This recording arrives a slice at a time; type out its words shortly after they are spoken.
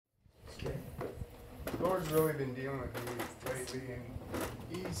Lord's really been dealing with me lately, and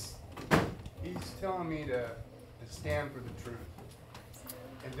He's telling me to stand for the truth,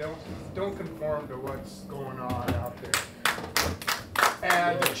 and don't conform to what's going on out there.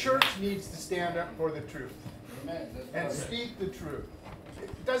 And the church needs to stand up for the truth and speak the truth.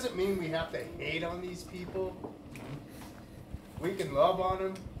 It doesn't mean we have to hate on these people. We can love on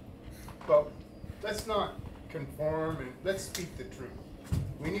them, but let's not conform, and let's speak the truth.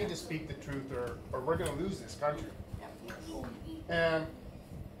 We need to speak the truth, or we're going to lose this country. And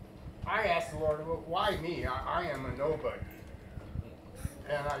I asked the Lord, well, why me? I am a nobody.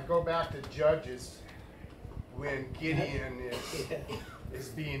 And I go back to Judges when Gideon is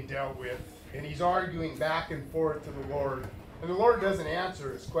being dealt with, and he's arguing back and forth to the Lord. And the Lord doesn't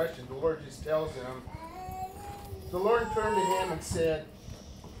answer his question. The Lord just tells him. The Lord turned to him and said,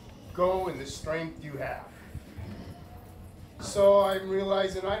 go in the strength you have. So I'm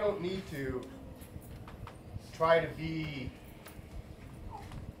realizing I don't need to try to be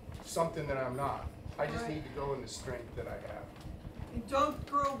something that I'm not. I just need to go in the strength that I have. And don't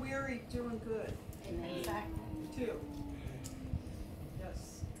grow weary doing good. Exactly. Too.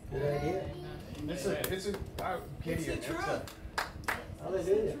 Yes. Good idea. Gideon,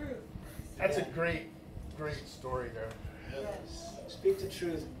 Hallelujah. that's a great story there. Yes. Speak the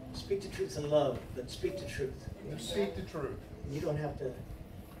truth. Speak the truth in love, but speak the truth. Speak the truth. You don't have to.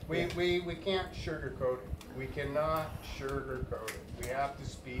 We can't sugarcoat it. We cannot sugarcoat it. We have to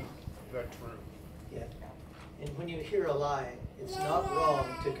speak the truth. Yeah. And when you hear a lie, it's not wrong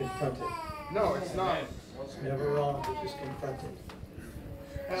to confront it. No, it's not. It's never wrong to just confront it.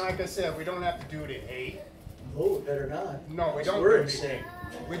 And like I said, we don't have to do it in hate. Oh, better not. No, we don't do Words it in say.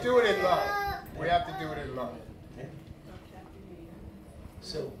 hate. We do it in love. We have to do it in love. Okay.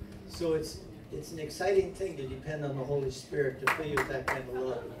 So it's an exciting thing to depend on the Holy Spirit to fill you with that kind of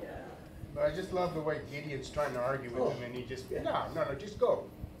love. But I just love the way Gideon's trying to argue with him, and he just, no, just go.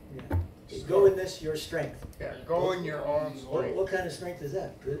 Yeah. Just go in this, your strength. Yeah, go in your own strength. What kind of strength is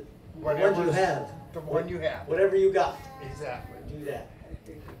that? The Whatever one you have. The one you have. Whatever you got. Exactly. Do that.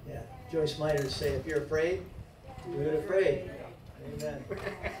 Yeah. Joyce Meyer say, if you're afraid, do it afraid. Amen.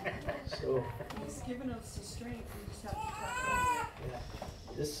 So. He's given us the strength. We just have to try.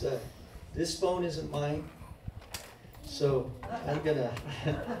 Yeah. This phone isn't mine. So I'm gonna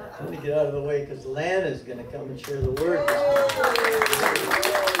get out of the way because Lana's gonna come and share the word.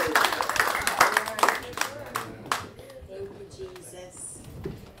 Thank you, Jesus.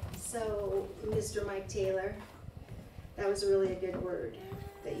 So, Mr. Mike Taylor, that was really a good word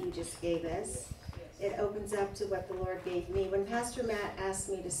that you just gave us. It opens up to what the Lord gave me. When Pastor Matt asked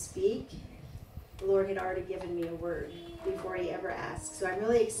me to speak, the Lord had already given me a word before he ever asked. So I'm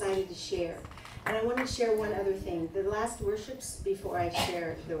really excited to share. And I want to share one other thing. The last worships, before I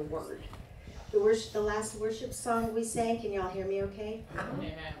share the word. The last worship song we sang, can y'all hear me okay?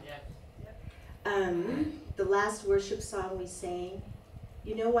 The last worship song we sang,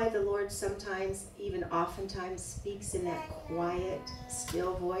 you know why the Lord sometimes, even oftentimes, speaks in that quiet,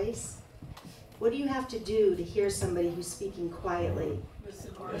 still voice? What do you have to do to hear somebody who's speaking quietly?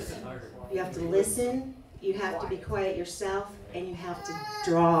 Listen. You have to listen, you have to be quiet yourself, and you have to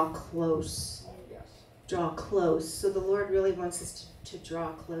draw close. Draw close. So the Lord really wants us to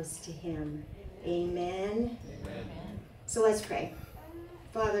draw close to Him. Amen. Amen. So let's pray.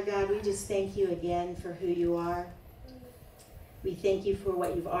 Father God, we just thank you again for who you are. We thank you for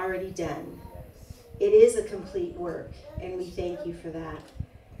what you've already done. It is a complete work, and we thank you for that.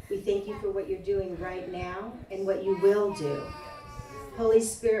 We thank you for what you're doing right now and what you will do. Holy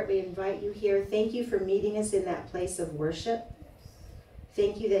Spirit, we invite you here. Thank you for meeting us in that place of worship.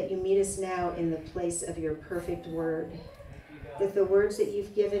 Thank you that you meet us now in the place of your perfect word. That the words that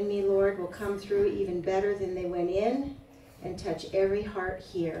you've given me, Lord, will come through even better than they went in and touch every heart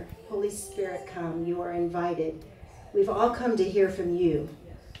here. Holy Spirit, come. You are invited. We've all come to hear from you.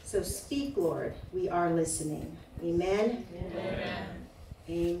 So speak, Lord. We are listening. Amen? Amen.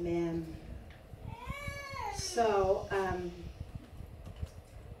 Amen. So,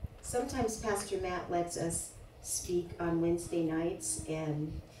 sometimes Pastor Matt lets us speak on Wednesday nights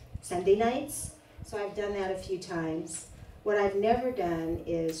and Sunday nights. So I've done that a few times. What I've never done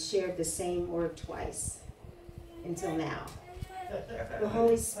is shared the same word twice until now. The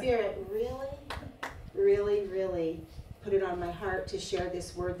Holy Spirit really put it on my heart to share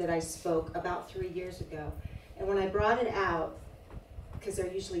this word that I spoke about 3 years ago. And when I brought it out, because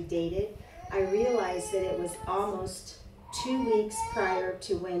they're usually dated, I realized that it was almost 2 weeks prior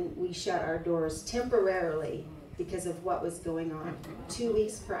to when we shut our doors temporarily because of what was going on. 2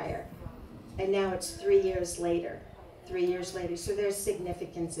 weeks prior. And now it's 3 years later. 3 years later. So there's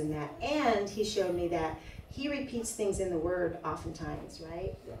significance in that. And he showed me that he repeats things in the Word oftentimes,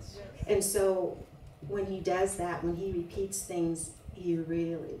 right? Yes. And so when he does that, when he repeats things, he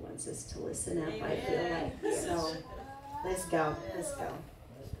really wants us to listen up, I feel like. So let's go. Let's go.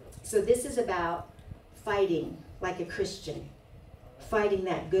 So this is about fighting like a Christian, fighting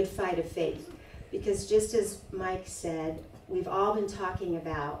that good fight of faith. Because just as Mike said, we've all been talking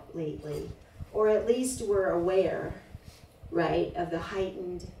about lately, or at least we're aware, right, of the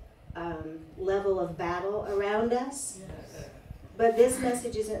heightened level of battle around us. Yes. But this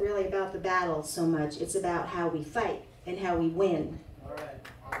message isn't really about the battle so much. It's about how we fight and how we win. All right.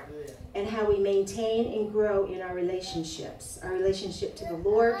 Hallelujah. And how we maintain and grow in our relationships. Our relationship to the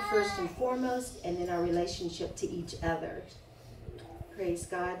Lord first and foremost, and then our relationship to each other. Praise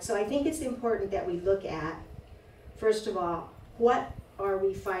God. So I think it's important that we look at, first of all, what are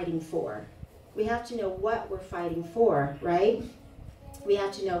we fighting for? We have to know what we're fighting for, right? We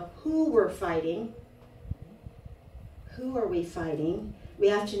have to know who we're fighting. Who are we fighting? We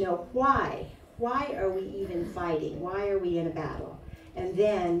have to know why. Why are we even fighting? Why are we in a battle? And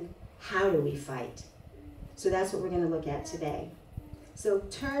then, how do we fight? So that's what we're going to look at today. So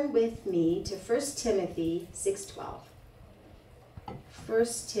turn with me to 1 Timothy 6:12.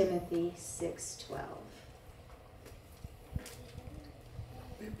 1 Timothy 6:12.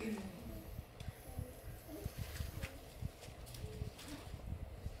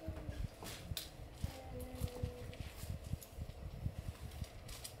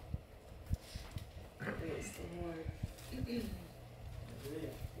 Praise the Lord. Thank you,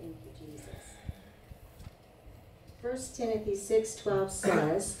 Jesus. 1 Timothy 6:12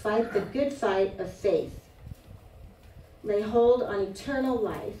 says, "Fight the good fight of faith. Lay hold on eternal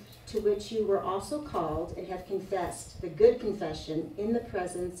life, to which you were also called and have confessed the good confession in the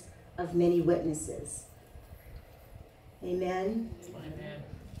presence of many witnesses." Amen? Amen.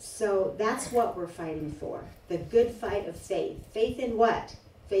 So that's what we're fighting for. The good fight of faith. Faith in what?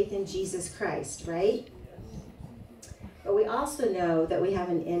 Faith in Jesus Christ, right? But we also know that we have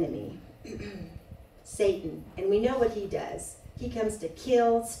an enemy, Satan. And we know what he does. He comes to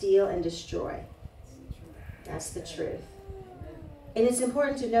kill, steal, and destroy. That's the truth. And it's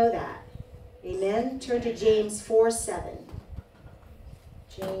important to know that. Amen? Turn to James 4:7.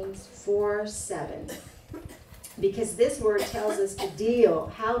 James 4:7. Because this word tells us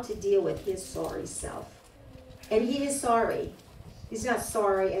how to deal with his sorry self. And he is sorry. He's not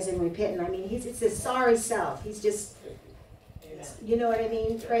sorry as in repentant. I mean, it's his sorry self. He's just, you know what I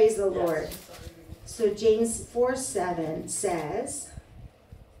mean? Praise the Lord. So James 4:7 says,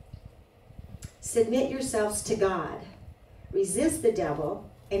 "Submit yourselves to God. Resist the devil,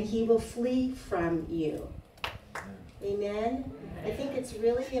 and he will flee from you." Amen? I think it's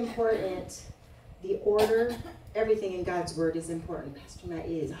really important, the order. Everything in God's word is important. Pastor Matt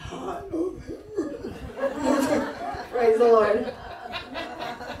is hot over here. Praise the Lord.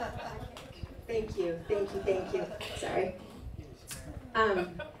 Thank you. Sorry.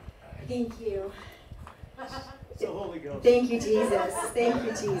 Thank you. It's the Holy Ghost. Thank you,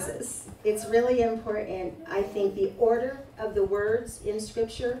 Jesus. It's really important, I think, the order of the words in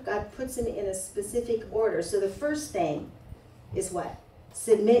Scripture. God puts them in a specific order. So the first thing is what?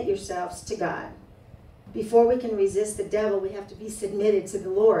 Submit yourselves to God. Before we can resist the devil, we have to be submitted to the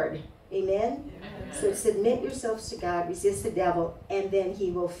Lord. Amen? So submit yourselves to God, resist the devil, and then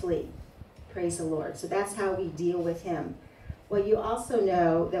he will flee. Praise the Lord. So that's how we deal with him. Well, you also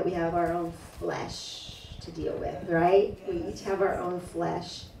know that we have our own flesh to deal with, right? We each have our own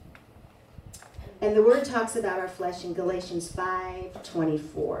flesh. And the word talks about our flesh in Galatians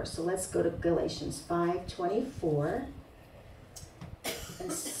 5:24. So let's go to Galatians 5:24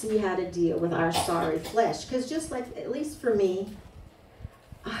 and see how to deal with our sorry flesh. Because just like, at least for me,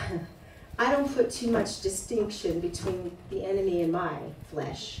 I don't put too much distinction between the enemy and my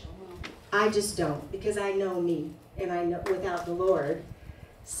flesh. I just don't, because I know me, and I know without the Lord.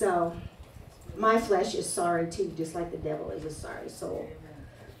 So my flesh is sorry too, just like the devil is a sorry soul.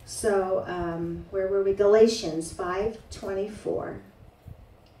 So where were we? Galatians 5:24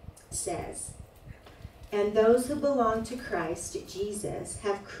 says, "And those who belong to Christ Jesus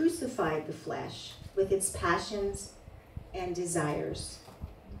have crucified the flesh with its passions and desires."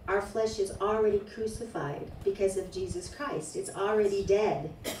 Our flesh is already crucified because of Jesus Christ. It's already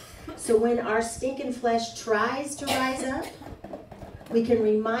dead. So when our stinking flesh tries to rise up, we can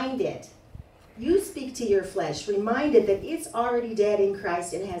remind it. You speak to your flesh. Remind it that it's already dead in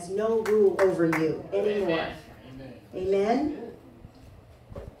Christ and has no rule over you anymore. Amen?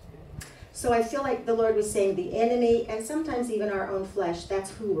 So I feel like the Lord was saying the enemy, and sometimes even our own flesh,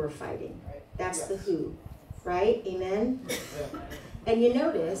 that's who we're fighting. That's the who. right? Amen? And you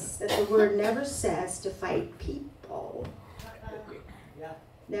notice that the word never says to fight people.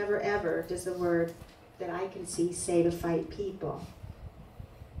 Never ever does the word that I can see say to fight people.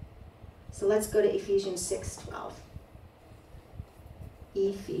 So let's go to Ephesians 6:12.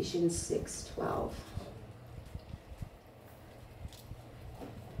 Ephesians 6:12.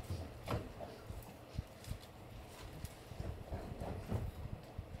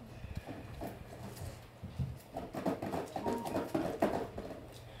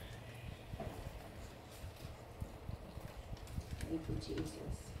 Thank you, Jesus.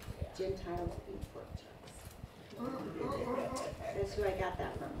 Gentiles eat pork chops. That's who I got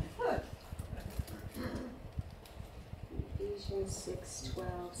that from. Ephesians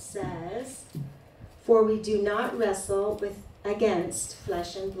 6:12 says, "For we do not wrestle against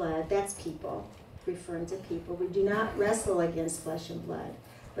flesh and blood." That's people, referring to people. "We do not wrestle against flesh and blood,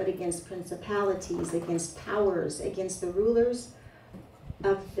 but against principalities, against powers, against the rulers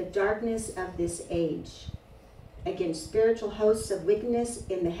of the darkness of this age, against spiritual hosts of wickedness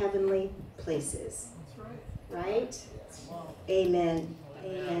in the heavenly places." That's right. Right? Amen.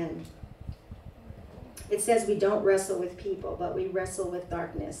 Amen. It says we don't wrestle with people, but we wrestle with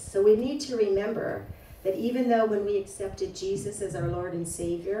darkness. So we need to remember that even though when we accepted Jesus as our Lord and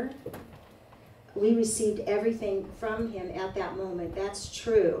Savior, we received everything from him at that moment. That's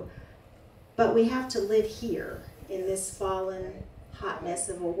true. But we have to live here in this fallen hot mess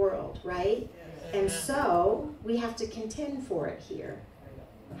of a world, right? And so we have to contend for it here.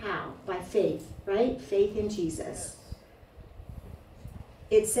 How? By faith, right? Faith in Jesus.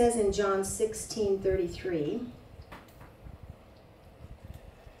 It says in John 16:33,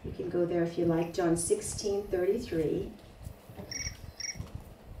 you can go there if you like, John 16:33.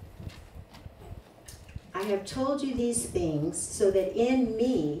 "I have told you these things so that in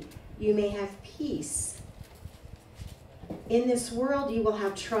me you may have peace. In this world you will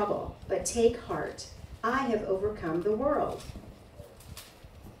have trouble, but take heart. I have overcome the world."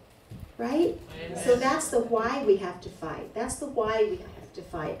 Right? Amen. So that's the why we have to fight. That's the why we have to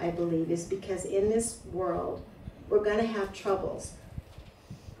fight, I believe, is because in this world we're going to have troubles.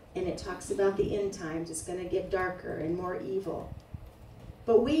 And it talks about the end times. It's going to get darker and more evil.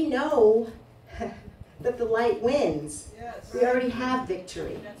 But we know that the light wins. Yes. We already have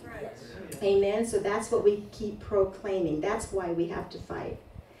victory. That's right. Amen. So that's what we keep proclaiming. That's why we have to fight.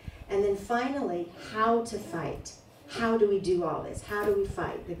 And then finally, how to fight. How do we do all this? How do we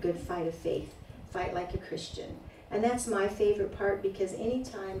fight the good fight of faith? Fight like a Christian. And that's my favorite part, because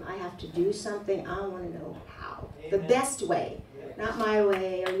anytime I have to do something, I want to know how. The Amen. best way. Not my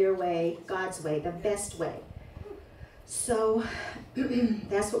way or your way, God's way. The best way. So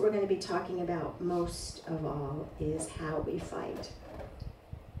that's what we're going to be talking about most of all, is how we fight.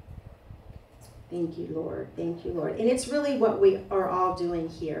 Thank you, Lord. Thank you, Lord. And it's really what we are all doing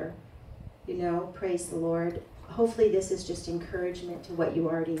here. You know, praise the Lord. Hopefully this is just encouragement to what you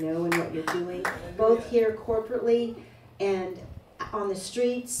already know and what you're doing, both here corporately and on the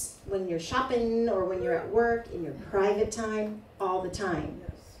streets, when you're shopping or when you're at work, in your private time, all the time.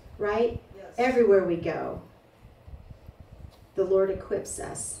 Yes. Right? Yes. Everywhere we go, the Lord equips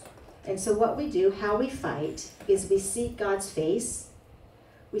us. And so what we do, how we fight, is we seek God's face,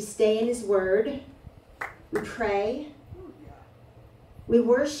 we stay in his word, we pray, we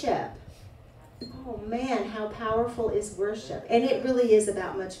worship. Oh man, how powerful is worship. And it really is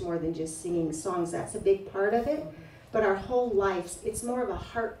about much more than just singing songs. That's a big part of it. But our whole lives, it's more of a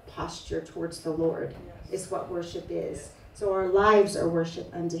heart posture towards the Lord, is what worship is. So our lives are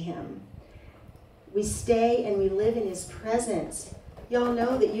worship unto him. We stay and we live in his presence. Y'all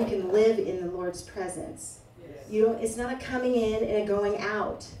know that you can live in the Lord's presence. It's not a coming in and a going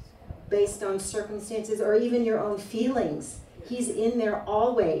out based on circumstances or even your own feelings. He's in there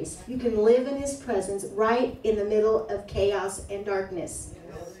always. You can live in his presence right in the middle of chaos and darkness.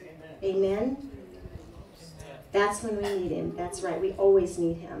 Amen? That's when we need him. That's right. We always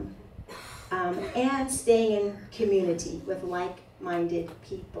need him. And staying in community with like-minded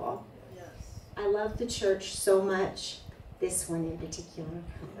people. I love the church so much. This one in particular.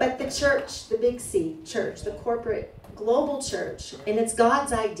 But the church, the big C church, the corporate global church, and it's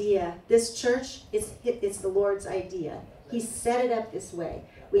God's idea. This church, it's the Lord's idea. He set it up this way.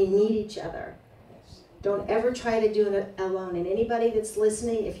 We need each other. Don't ever try to do it alone. And anybody that's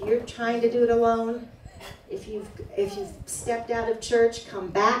listening, if you're trying to do it alone, if you've stepped out of church, come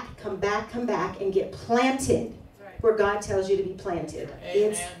back, and get planted where God tells you to be planted.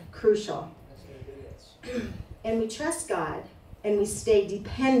 Amen. It's crucial. And we trust God, and we stay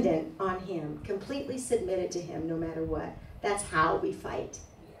dependent on him, completely submitted to him no matter what. That's how we fight,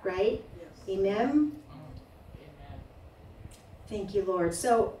 right? Yes. Amen? Thank you, Lord.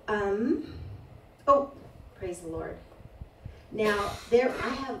 So, praise the Lord. Now,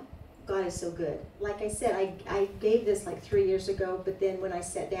 God is so good. Like I said, I gave this like 3 years ago, but then when I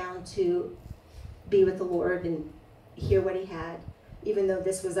sat down to be with the Lord and hear what he had, even though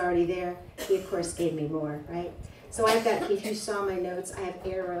this was already there, he of course gave me more, right? So I've got, if you saw my notes, I have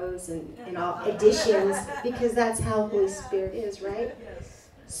arrows and all additions, because that's how Holy Spirit is, right?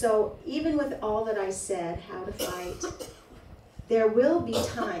 So even with all that I said, how to fight, there will be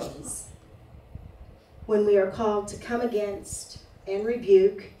times when we are called to come against and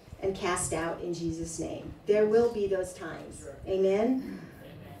rebuke and cast out in Jesus' name. There will be those times. Amen?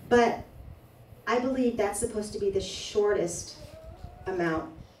 But I believe that's supposed to be the shortest amount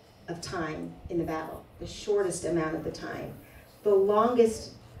of time in the battle. The shortest amount of the time. The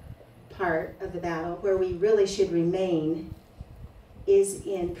longest part of the battle, where we really should remain, is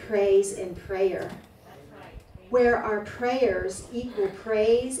in praise and prayer. Where our prayers equal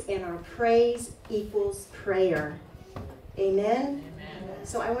praise and our praise equals prayer. Amen?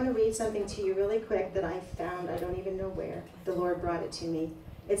 So I want to read something to you really quick that I found. I don't even know where. The Lord brought it to me.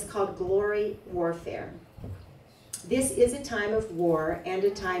 It's called Glory Warfare. This is a time of war and a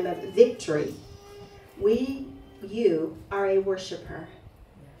time of victory. You are a worshiper.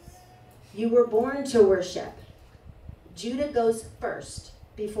 You were born to worship. Judah goes first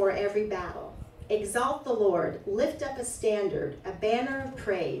before every battle. Exalt the Lord. Lift up a standard, a banner of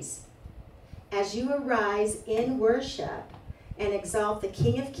praise. As you arise in worship and exalt the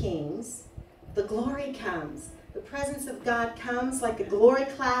King of Kings, the glory comes. The presence of God comes like a glory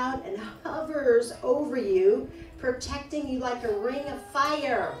cloud and hovers over you, protecting you like a ring of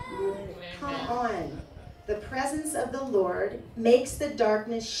fire. Come on. The presence of the Lord makes the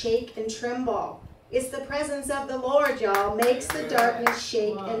darkness shake and tremble. It's the presence of the Lord, y'all, makes the darkness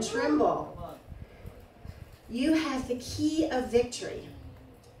shake and tremble. You have the key of victory.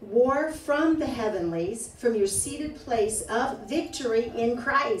 War from the heavenlies, from your seated place of victory in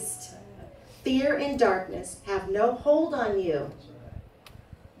Christ. Fear and darkness have no hold on you.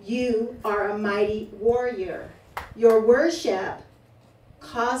 You are a mighty warrior. Your worship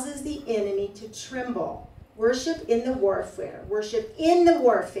causes the enemy to tremble. Worship in the warfare. Worship in the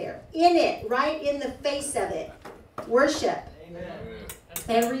warfare. In it, right in the face of it. Worship. Amen.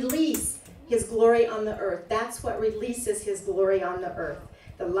 And release his glory on the earth. That's what releases his glory on the earth.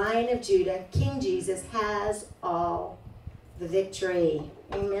 The Lion of Judah, King Jesus, has all the victory.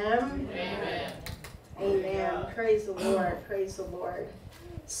 Amen? Amen. Amen. Praise the Lord. Praise the Lord.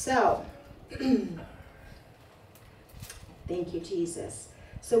 So, thank you, Jesus.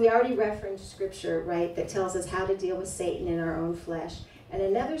 So we already referenced scripture, right, that tells us how to deal with Satan in our own flesh. And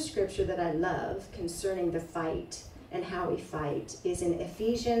another scripture that I love concerning the fight and how we fight is in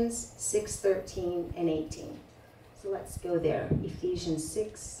Ephesians 6:13 and 18. So let's go there. Ephesians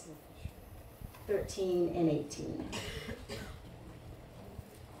 6:13 and 18.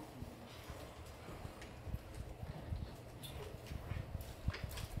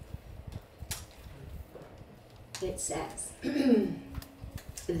 It says,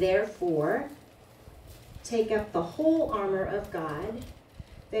 therefore, take up the whole armor of God,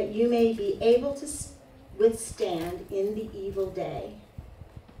 that you may be able to withstand in the evil day,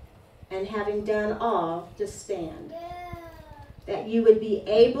 and having done all, to stand. That you would be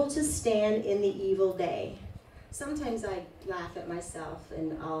able to stand in the evil day. Sometimes I laugh at myself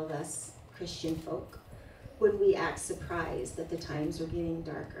and all of us Christian folk when we act surprised that the times are getting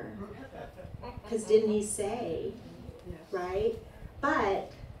darker. Because didn't he say, right?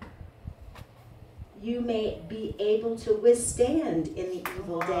 But you may be able to withstand in the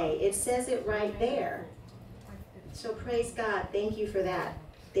evil day. It says it right there. So praise God. Thank you for that.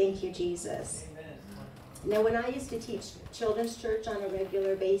 Thank you, Jesus. Now, when I used to teach children's church on a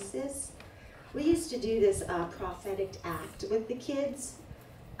regular basis, we used to do this prophetic act with the kids,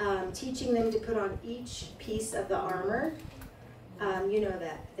 teaching them to put on each piece of the armor.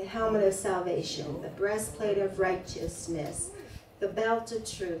 The helmet of salvation, the breastplate of righteousness, the belt of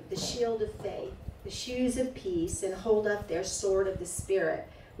truth, the shield of faith, the shoes of peace, and hold up their sword of the Spirit.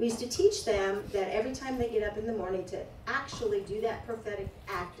 We used to teach them that every time they get up in the morning to actually do that prophetic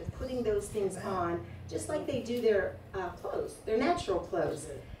act of putting those things on, just like they do their clothes, their natural clothes.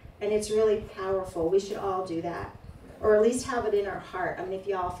 And it's really powerful. We should all do that. Or at least have it in our heart. I mean, if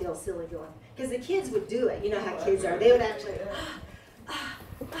y'all feel silly going. Because the kids would do it. You know how kids are. They would actually,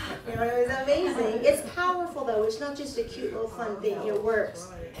 it was amazing. It's powerful, though. It's not just a cute little fun thing. It works.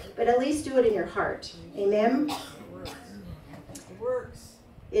 But at least do it in your heart. Amen? It works.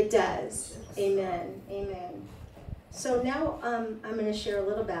 It does. Amen. Amen. So now I'm going to share a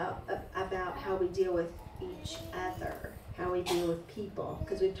little about how we deal with each other. how we deal with people.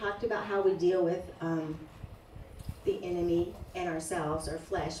 Because we've talked about how we deal with the enemy and ourselves, our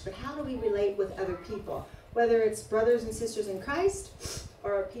flesh. But how do we relate with other people? Whether it's brothers and sisters in Christ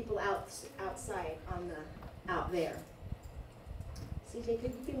or people outside out there. CJ,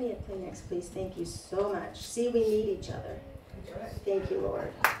 could you give me a Kleenex, please? Thank you so much. See, we need each other. Thank you,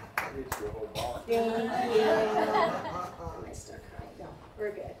 Lord. Thank you. I might start crying. No,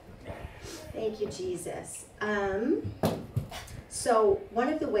 we're good. Thank you, Jesus. So one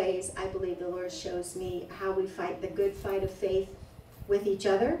of the ways I believe the Lord shows me how we fight the good fight of faith with each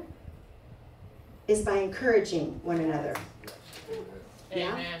other is by encouraging one another.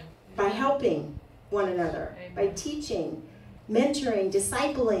 Yeah? Amen. By helping one another, Amen. by teaching, mentoring,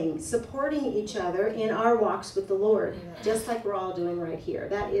 discipling, supporting each other in our walks with the Lord, just like we're all doing right here.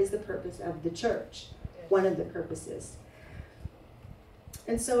 That is the purpose of the church, one of the purposes.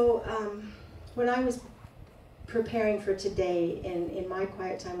 And so when I was preparing for today in my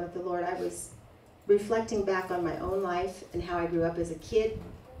quiet time with the Lord, I was reflecting back on my own life and how I grew up as a kid,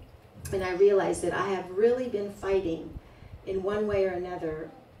 and I realized that I have really been fighting in one way or another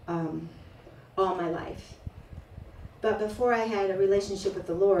all my life. But before I had a relationship with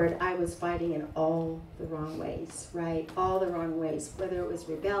the Lord, I was fighting in all the wrong ways, right? All the wrong ways, whether it was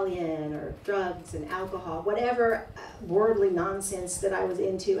rebellion or drugs and alcohol, whatever worldly nonsense that I was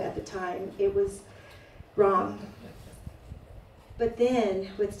into at the time, it was wrong. But then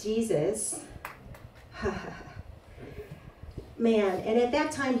with Jesus, man, and at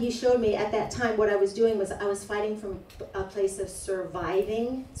that time he showed me, at that time what I was doing was I was fighting from a place of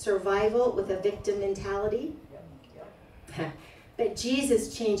survival with a victim mentality. But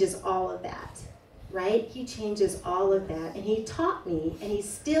Jesus changes all of that, right? He changes all of that, and he taught me, and he's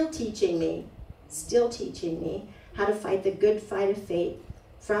still teaching me how to fight the good fight of faith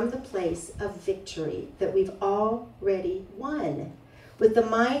from the place of victory that we've already won, with the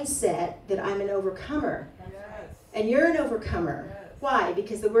mindset that I'm an overcomer. Yes. And you're an overcomer. Yes. Why?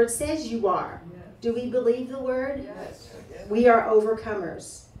 Because the word says you are. Yes. Do we believe the word? Yes. We are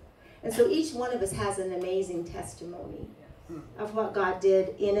overcomers. And so each one of us has an amazing testimony of what God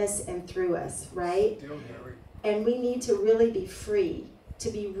did in us and through us, right? And we need to really be free, to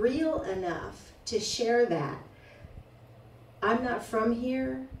be real enough to share that. I'm not from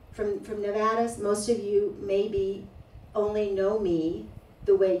here, from Nevada. Most of you maybe only know me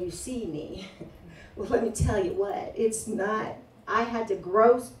the way you see me. Well, let me tell you what, it's not. I had to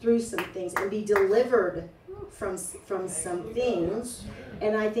grow through some things and be delivered from some things.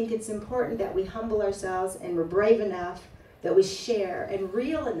 And I think it's important that we humble ourselves and we're brave enough that we share, and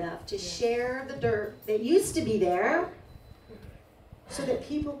real enough to share the dirt that used to be there, so that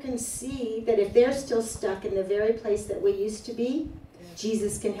people can see that if they're still stuck in the very place that we used to be,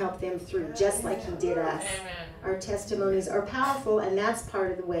 Jesus can help them through, just like he did us. Amen. Our testimonies are powerful, and that's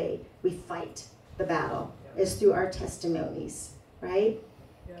part of the way we fight the battle, is through our testimonies, right?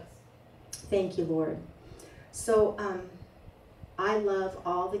 Yes. Thank you, Lord. So I love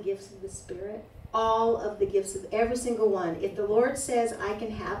all the gifts of the Spirit, all of the gifts of every single one. If the Lord says I can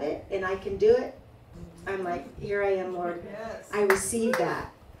have it and I can do it, I'm like, here I am, Lord. Yes. I receive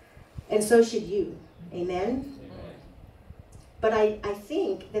that. And so should you. Amen? But I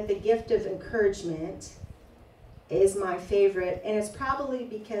think that the gift of encouragement is my favorite, and it's probably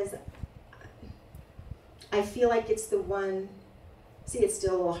because I feel like it's the one. See, it's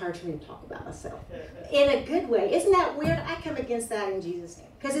still a little hard for me to talk about myself. In a good way. Isn't that weird? I come against that in Jesus' name.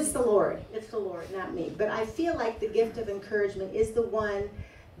 Because it's the Lord. It's the Lord, not me. But I feel like the gift of encouragement is the one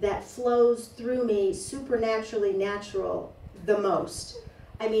that flows through me supernaturally natural the most.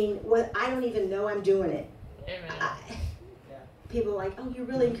 I mean, I don't even know I'm doing it. Amen. People are like, oh, you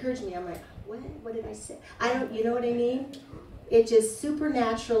really encouraged me. I'm like, what? What did I say? I don't, you know what I mean? It just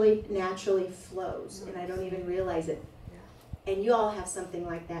supernaturally, naturally flows. And I don't even realize it. And you all have something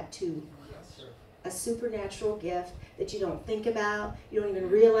like that too. A supernatural gift that you don't think about. You don't even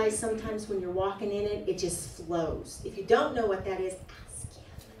realize sometimes when you're walking in it. It just flows. If you don't know what that is, ask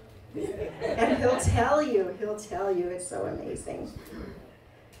him. And he'll tell you. He'll tell you. It's so amazing.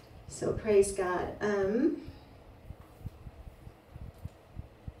 So praise God.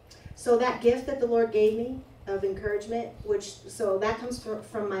 So that gift that the Lord gave me of encouragement, so that comes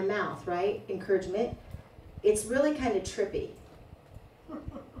from my mouth, right? Encouragement. It's really kind of trippy,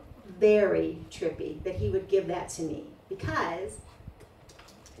 very trippy that he would give that to me, because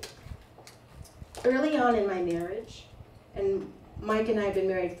early on in my marriage, and Mike and I have been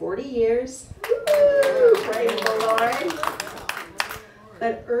married 40 years, praise the Lord,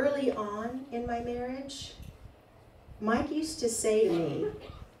 but early on in my marriage, Mike used to say to me,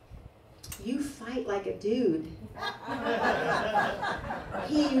 you fight like a dude.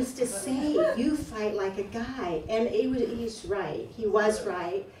 He used to say, you fight like a guy. And he's right. He was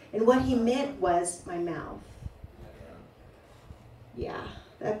right. And what he meant was my mouth. Yeah.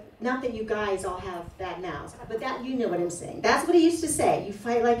 Not that you guys all have bad mouths, but that you know what I'm saying. That's what he used to say. You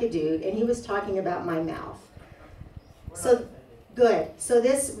fight like a dude. And he was talking about my mouth. So, good. So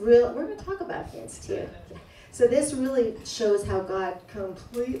we're going to talk about kids too. So this really shows how God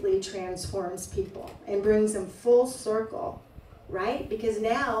completely transforms people and brings them full circle, right? Because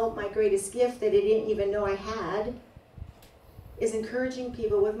now my greatest gift that I didn't even know I had is encouraging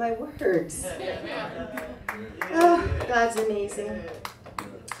people with my words. Oh, God's amazing.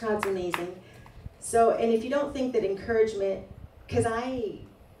 God's amazing. So, and if you don't think that encouragement, because I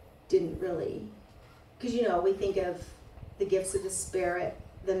didn't really, because we think of the gifts of the Spirit,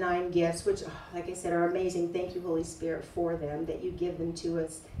 the 9 gifts, which, like I said, are amazing. Thank you, Holy Spirit, for them, that you give them to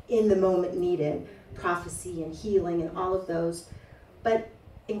us in the moment needed. Prophecy and healing and all of those. But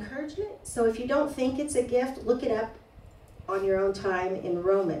encouragement, so if you don't think it's a gift, look it up on your own time in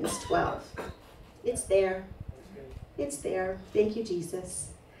Romans 12. It's there. It's there. Thank you, Jesus.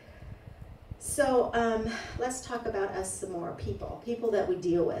 So let's talk about us some more. People that we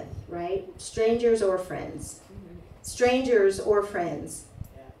deal with, right? Strangers or friends. Strangers or friends.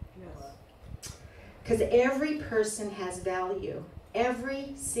 Because every person has value.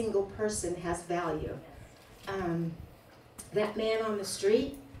 Every single person has value. That man on the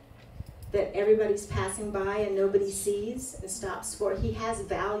street that everybody's passing by and nobody sees and stops for, he has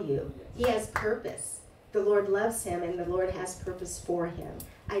value. He has purpose. The Lord loves him and the Lord has purpose for him.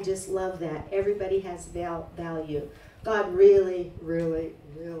 I just love that. Everybody has value. God really, really,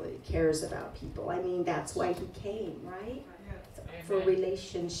 really cares about people. I mean, that's why he came, right? For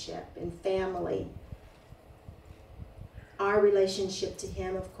relationship and family. Our relationship to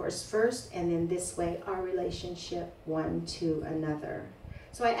him, of course, first, and then this way, our relationship one to another.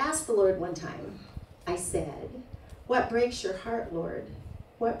 So I asked the Lord one time, I said, what breaks your heart, Lord?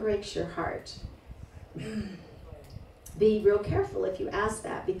 What breaks your heart? Be real careful if you ask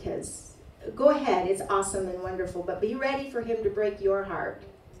that, because go ahead, it's awesome and wonderful, but be ready for him to break your heart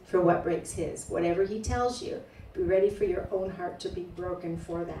for what breaks his. Whatever he tells you, be ready for your own heart to be broken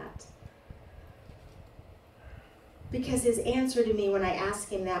for that. Because his answer to me when I asked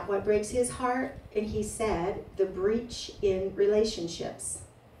him that, what breaks his heart, and he said, the breach in relationships.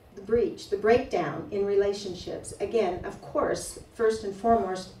 The breach, the breakdown in relationships. Again, of course, first and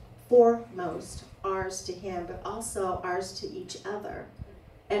foremost, ours to him, but also ours to each other.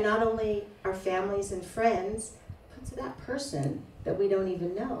 And not only our families and friends, but to that person that we don't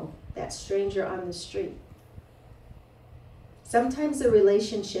even know, that stranger on the street. Sometimes a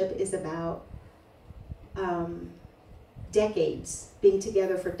relationship is about decades, being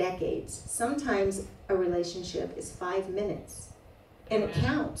together for decades. Sometimes a relationship is 5 minutes, and it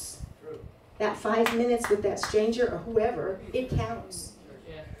counts. That 5 minutes with that stranger or whoever, it counts.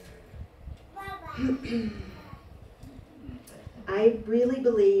 I really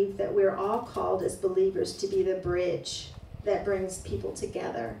believe that we're all called as believers to be the bridge that brings people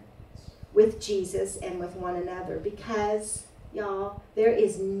together with Jesus and with one another, because, y'all, there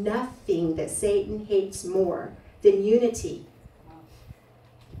is nothing that Satan hates more than unity,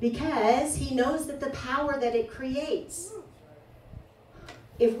 because he knows that the power that it creates.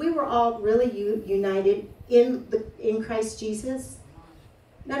 If we were all really united in Christ Jesus,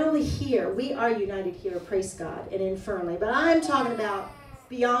 not only here, we are united here, praise God, and in Fernley, but I'm talking about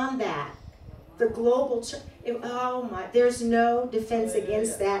beyond that, the global church. Oh my, there's no defense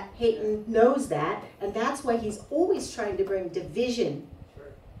against that. Satan knows that, and that's why he's always trying to bring division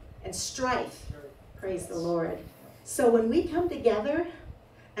and strife. Praise the Lord. So when we come together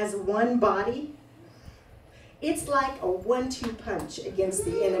as one body, it's like a 1-2 punch against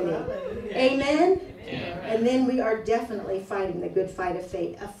the enemy. Amen? And then we are definitely fighting the good fight of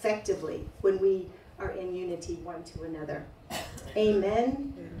faith effectively when we are in unity one to another.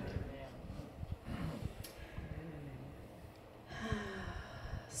 Amen?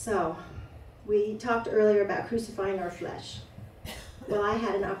 So, we talked earlier about crucifying our flesh. Well, I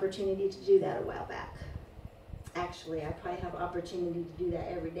had an opportunity to do that a while back. Actually, I probably have opportunity to do that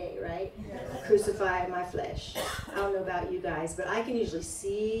every day, right? Yes. Crucify my flesh. I don't know about you guys, but I can usually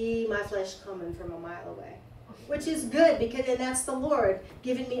see my flesh coming from a mile away, which is good, because then that's the Lord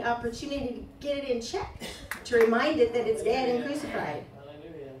giving me opportunity to get it in check, to remind it that it's dead and crucified.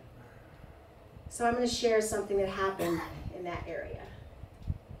 So I'm going to share something that happened in that area.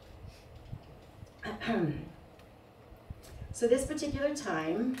 So this particular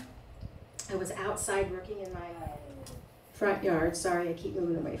time, I was outside working in my front yard. Sorry, I keep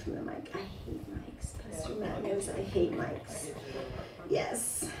moving away from the mic. I hate mics. Pastor Matt knows I hate mics.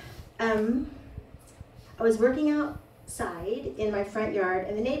 Yes. I was working outside in my front yard,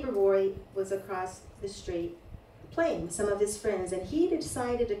 and the neighbor boy was across the street playing with some of his friends, and he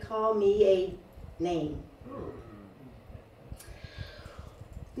decided to call me a name.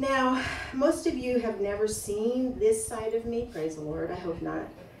 Now, most of you have never seen this side of me, praise the Lord, I hope not,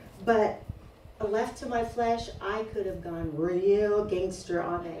 but left to my flesh, I could have gone real gangster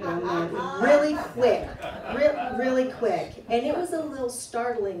on that young man really quick, really quick. And it was a little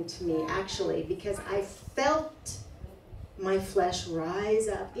startling to me, actually, because I felt my flesh rise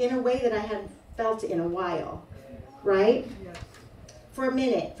up in a way that I hadn't felt in a while, right? For a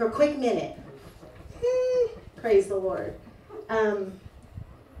minute, for a quick minute. Praise the Lord.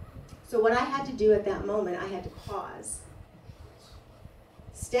 So what I had to do at that moment, I had to pause,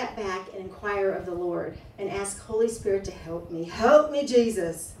 step back and inquire of the Lord and ask Holy Spirit to help me. Help me,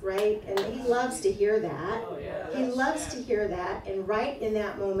 Jesus, right? And he loves to hear that. He loves to hear that. And right in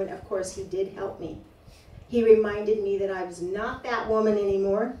that moment, of course, he did help me. He reminded me that I was not that woman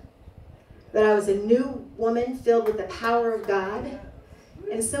anymore, that I was a new woman filled with the power of God.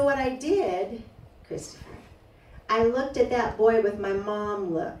 And so what I did, Christopher, I looked at that boy with my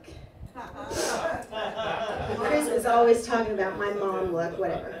mom look. Chris was always talking about my mom look,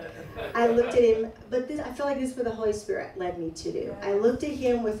 whatever. I looked at him, but this, I feel like this is what the Holy Spirit led me to do. I looked at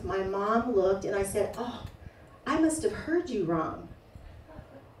him with my mom looked, and I said, oh, I must have heard you wrong.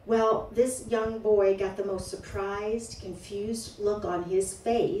 Well, this young boy got the most surprised, confused look on his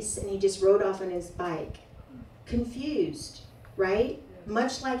face, and he just rode off on his bike. Confused, right?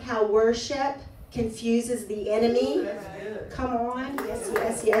 Much like how worship confuses the enemy. Come on. Yes,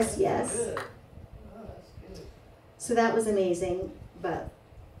 yes, yes, yes. So that was amazing, but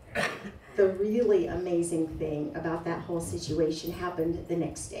the really amazing thing about that whole situation happened the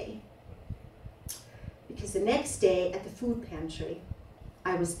next day. Because the next day at the food pantry,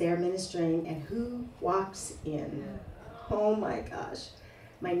 I was there ministering, and who walks in? Oh my gosh.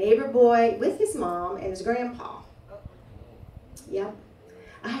 My neighbor boy with his mom and his grandpa. Yep.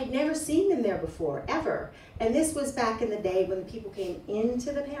 I had never seen them there before, ever. And this was back in the day when people came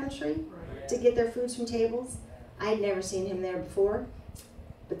into the pantry to get their foods from tables. I had never seen him there before.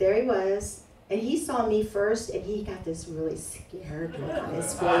 But there he was. And he saw me first, and he got this really scared look on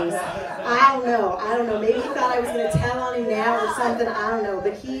his face. I don't know. Maybe he thought I was going to tell on him now or something. I don't know.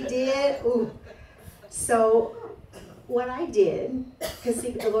 But he did. Ooh. So what I did, because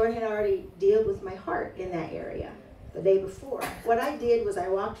the Lord had already dealt with my heart in that area the day before. What I did was I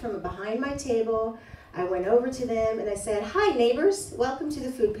walked from behind my table, I went over to them, and I said, hi, neighbors, welcome to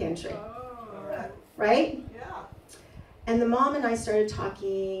the food pantry. Right? Yeah. And the mom and I started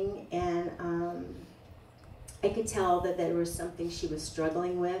talking, and I could tell that there was something she was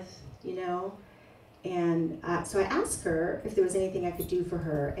struggling with, you know. And so I asked her if there was anything I could do for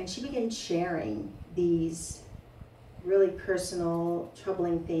her, and she began sharing these really personal,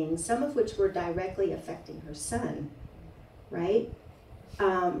 troubling things, some of which were directly affecting her son, right?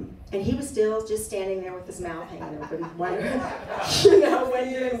 And he was still just standing there with his mouth hanging open, wondering,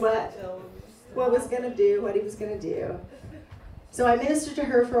 wondering what was going to do, what he was going to do. So I ministered to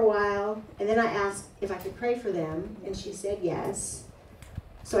her for a while, and then I asked if I could pray for them, and she said yes.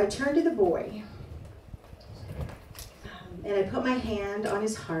 So I turned to the boy, and I put my hand on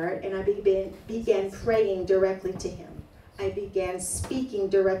his heart, and I began praying directly to him. I began speaking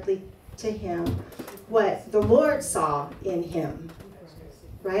directly to him what the Lord saw in him,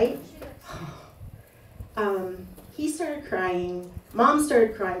 right? He started crying, Mom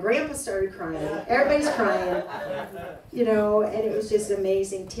started crying, Grandpa started crying, everybody's crying, and it was just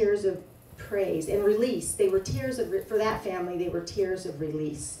amazing, tears of praise and release. They were tears of, for that family, they were tears of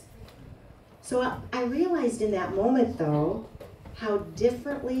release. So I realized in that moment, though, how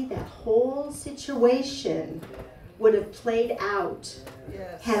differently that whole situation would have played out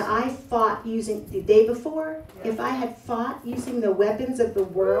had I fought using, the day before, if I had fought using the weapons of the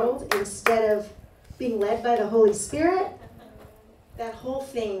world instead of being led by the Holy Spirit, that whole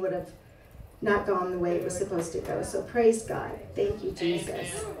thing would have not gone the way it was supposed to go. So praise God. Thank you,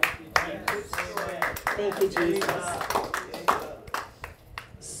 Jesus. Thank you, Jesus.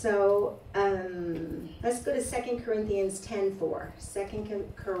 So let's go to 2 Corinthians 10:4.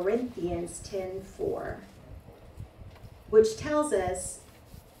 2 Corinthians 10:4, which tells us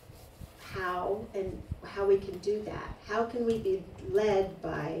how we can do that. How can we be led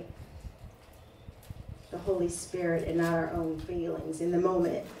by the Holy Spirit and not our own feelings in the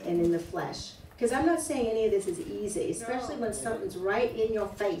moment and in the flesh? Because I'm not saying any of this is easy, especially when something's right in your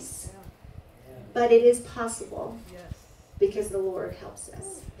face. But it is possible. because the Lord helps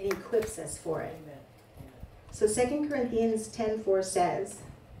us and equips us for it. So 2 Corinthians 10:4 says,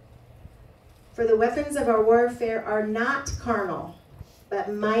 "For the weapons of our warfare are not carnal,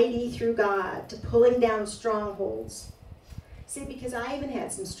 but mighty through God to pulling down strongholds." See, because I even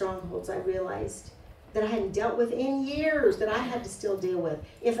had some strongholds I realized that I hadn't dealt with in years that I had to still deal with.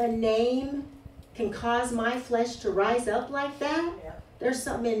 If a name can cause my flesh to rise up like that, there's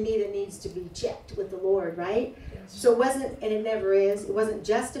something in me that needs to be checked with the Lord, right? So it wasn't, and it never is, it wasn't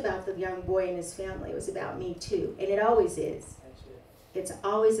just about the young boy and his family. It was about me too. And it always is. It's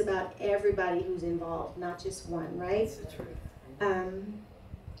always about everybody who's involved, not just one, right? That's the truth.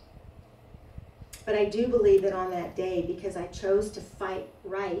 But I do believe that on that day, because I chose to fight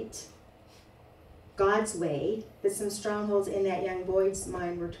right, God's way, that some strongholds in that young boy's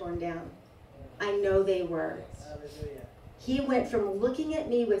mind were torn down. I know they were. Hallelujah. He went from looking at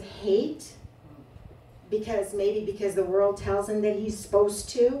me with hate, because the world tells him that he's supposed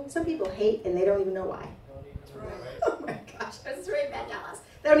to. Some people hate and they don't even know why. Oh my gosh, that's right, Matt Dallas.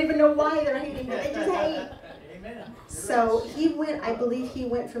 They don't even know why they're hating, but they just hate. Amen. So I believe he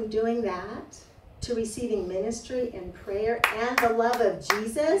went from doing that to receiving ministry and prayer and the love of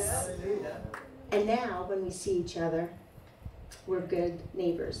Jesus. Hallelujah. And now when we see each other, we're good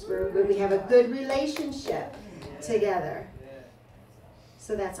neighbors. We have a good relationship together.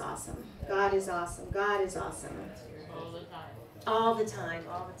 So that's awesome. God is awesome. God is awesome. All the time. All the time.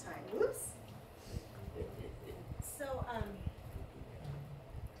 All the time. Whoops. So,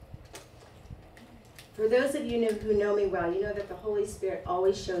 for those of you who know me well, you know that the Holy Spirit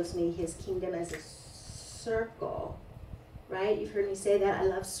always shows me his kingdom as a circle, right? You've heard me say that. I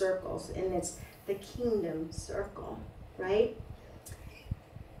love circles, and it's the kingdom circle, right?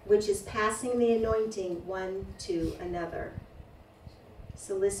 Which is passing the anointing one to another.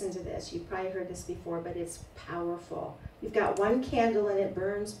 So listen to this. You've probably heard this before, but it's powerful. You've got one candle and it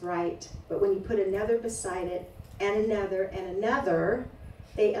burns bright, but when you put another beside it, and another,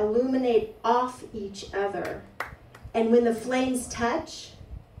 they illuminate off each other. And when the flames touch,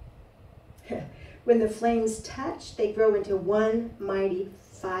 they grow into one mighty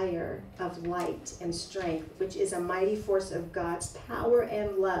fire of light and strength, which is a mighty force of God's power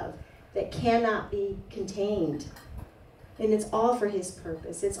and love that cannot be contained. And it's all for his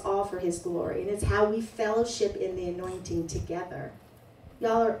purpose. It's all for his glory. And it's how we fellowship in the anointing together.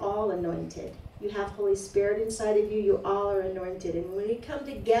 Y'all are all anointed. You have Holy Spirit inside of you. You all are anointed. And when we come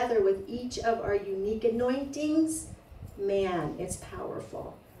together with each of our unique anointings, man, it's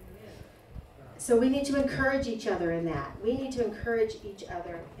powerful. So we need to encourage each other in that. We need to encourage each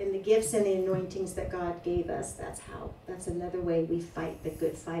other in the gifts and the anointings that God gave us. That's another way we fight the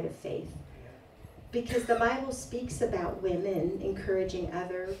good fight of faith. Because the Bible speaks about women encouraging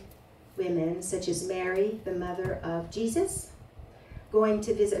other women, such as Mary, the mother of Jesus, going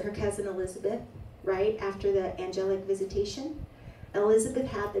to visit her cousin Elizabeth, right after the angelic visitation. Elizabeth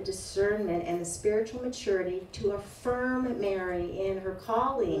had the discernment and the spiritual maturity to affirm Mary in her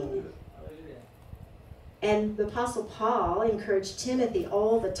calling. And the Apostle Paul encouraged Timothy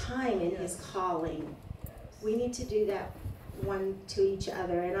all the time in his calling. We need to do that one to each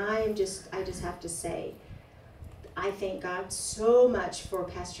other. And I just have to say, I thank God so much for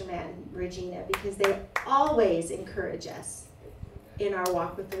Pastor Matt and Regina, because they always encourage us in our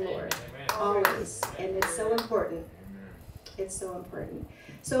walk with the Lord. Always. And it's so important. It's so important.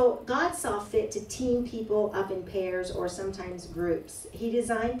 So God saw fit to team people up in pairs or sometimes groups. He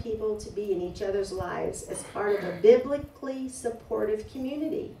designed people to be in each other's lives as part of a biblically supportive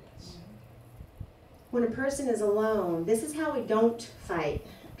community. When a person is alone, this is how we don't fight.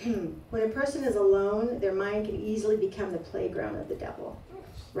 When a person is alone, their mind can easily become the playground of the devil,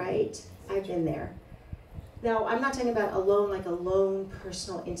 right? I've been there. Now, I'm not talking about alone, like alone,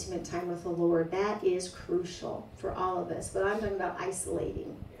 personal, intimate time with the Lord. That is crucial for all of us. But I'm talking about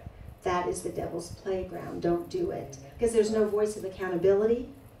isolating. That is the devil's playground. Don't do it. Because there's no voice of accountability.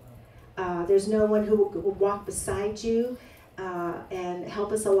 There's no one who will walk beside you and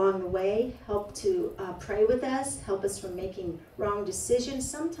help us along the way, help to pray with us, help us from making wrong decisions.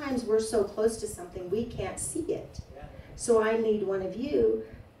 Sometimes we're so close to something we can't see it. So I need one of you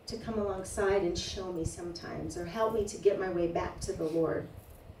to come alongside and show me sometimes, or help me to get my way back to the Lord.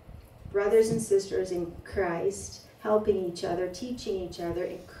 Brothers and sisters in Christ, helping each other, teaching each other,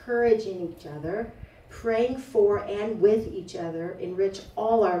 encouraging each other, praying for and with each other, enrich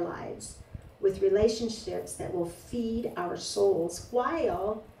all our lives with relationships that will feed our souls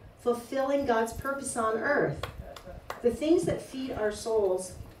while fulfilling God's purpose on earth. The things that feed our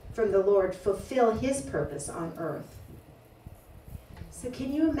souls from the Lord fulfill his purpose on earth. So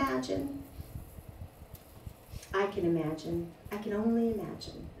can you imagine I can imagine. I can only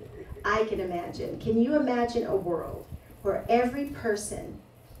imagine. I can imagine. Can you imagine a world where every person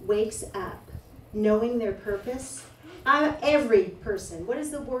wakes up knowing their purpose? Every person. What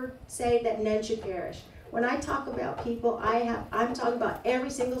does the word say? That none should perish. When I talk about people, I'm talking about every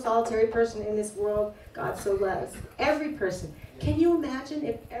single solitary person in this world God so loves. Every person. Can you imagine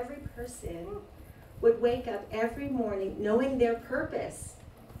if every person would wake up every morning knowing their purpose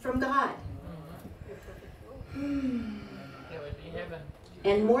from God? It would be heaven.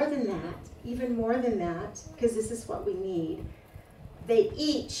 And more than that, even more than that, because this is what we need, they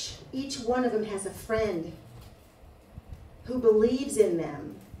each one of them has a friend who believes in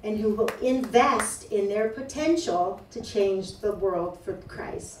them and who will invest in their potential to change the world for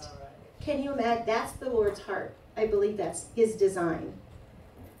Christ. Can you imagine? That's the Lord's heart. I believe that's His design.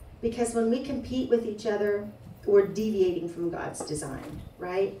 Because when we compete with each other, we're deviating from God's design,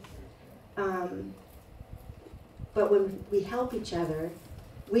 right? But when we help each other,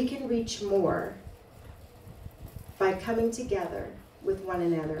 we can reach more by coming together with one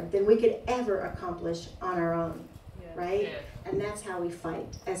another than we could ever accomplish on our own, right? Yes. And that's how we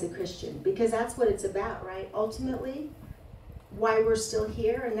fight as a Christian, because that's what it's about, right? Ultimately, why we're still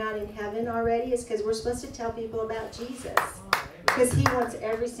here and not in heaven already is because we're supposed to tell people about Jesus, because He wants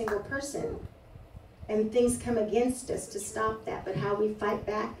every single person. And things come against us to stop that, but how we fight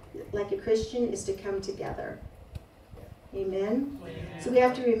back like a Christian is to come together. Amen? So we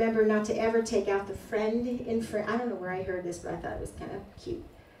have to remember not to ever take out the friend in friend. I don't know where I heard this, but I thought it was kind of cute.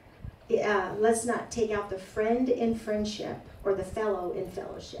 Let's not take out the friend in friendship or the fellow in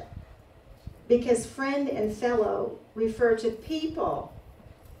fellowship. Because friend and fellow refer to people.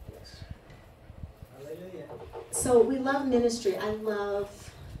 Hallelujah. So we love ministry. I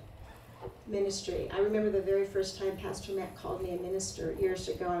love ministry. I remember the very first time Pastor Matt called me a minister years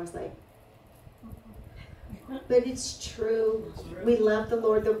ago. I was like, but it's true. We love the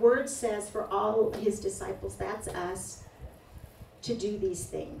Lord. The Word says for all His disciples, that's us, to do these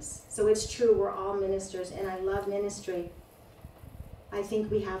things. So it's true, we're all ministers, and I love ministry. I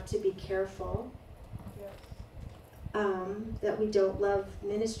think we have to be careful that we don't love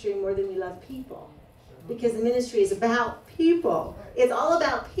ministry more than we love people. Because the ministry is about people. It's all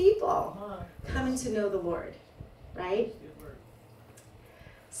about people coming to know the Lord, right?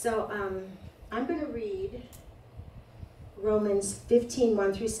 So I'm going to read Romans 15,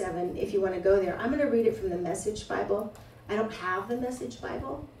 1 through 7, if you want to go there. I'm going to read it from the Message Bible. I don't have the Message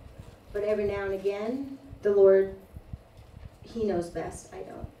Bible, but every now and again, the Lord, He knows best. I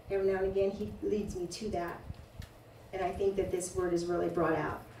don't. Every now and again, He leads me to that. And I think that this word is really brought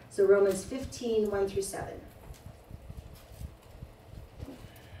out. So Romans 15, 1 through 7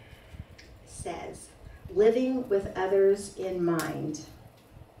 says, living with others in mind.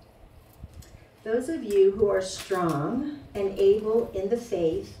 Those of you who are strong and able in the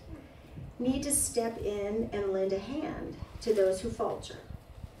faith need to step in and lend a hand to those who falter.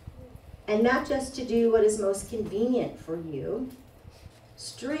 And not just to do what is most convenient for you.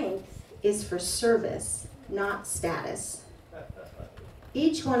 Strength is for service, not status.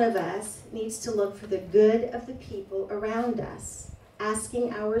 Each one of us needs to look for the good of the people around us,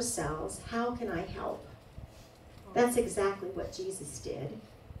 asking ourselves, how can I help? That's exactly what Jesus did.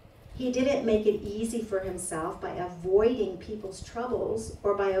 He didn't make it easy for Himself by avoiding people's troubles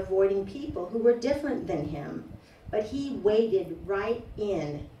or by avoiding people who were different than Him. But He waded right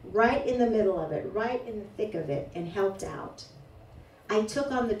in the middle of it, right in the thick of it, and helped out. I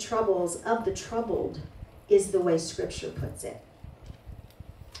took on the troubles of the troubled is the way Scripture puts it.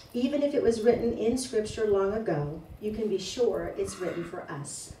 Even if it was written in Scripture long ago, you can be sure it's written for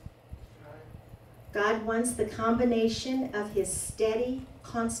us. God wants the combination of His steady,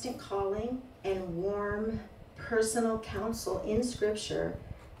 constant calling and warm, personal counsel in Scripture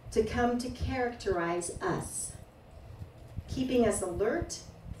to come to characterize us, keeping us alert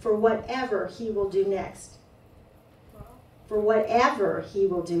for whatever He will do next. For whatever He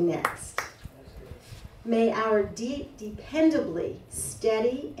will do next. May our deep, dependably,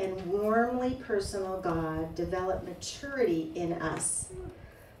 steady, and warmly personal God develop maturity in us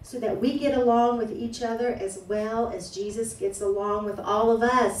so that we get along with each other as well as Jesus gets along with all of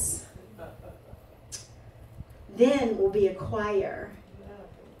us. Then we'll be a choir.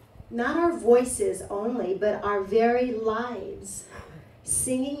 Not our voices only, but our very lives,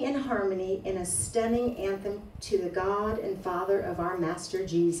 singing in harmony in a stunning anthem to the God and Father of our Master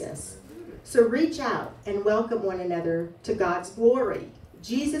Jesus. So reach out and welcome one another to God's glory.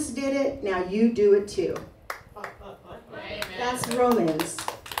 Jesus did it, now you do it too. Amen. That's Romans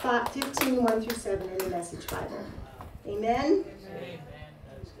 15, 1 through 7 in the Message Bible. Amen? Amen.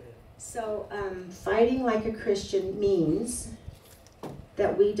 So, fighting like a Christian means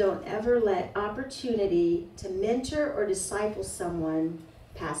that we don't ever let opportunity to mentor or disciple someone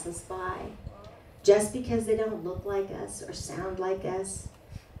pass us by. Just because they don't look like us or sound like us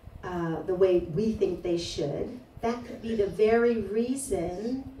the way we think they should, that could be the very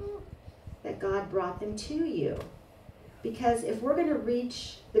reason that God brought them to you. Because if we're going to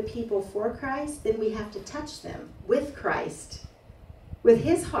reach the people for Christ, then we have to touch them with Christ, with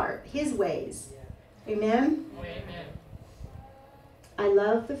His heart, His ways. Amen? Amen. I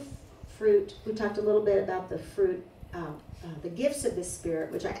love the fruit. We talked a little bit about the fruit, the gifts of the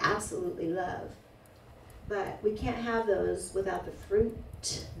Spirit, which I absolutely love. But we can't have those without the fruit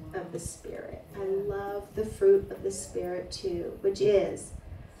of the Spirit. I love the fruit of the Spirit too, which is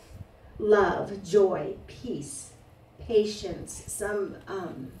love, joy, peace, patience. Some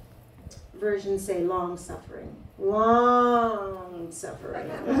versions say long suffering. Long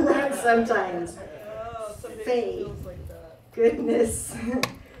suffering. Sometimes. Faith, goodness,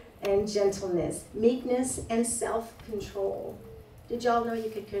 and gentleness, meekness, and self-control. Did y'all know you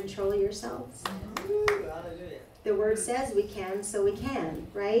could control yourselves? The word says we can, so we can,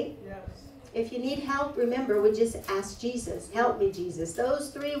 right? Yes. If you need help, remember, we just ask Jesus. Help me, Jesus.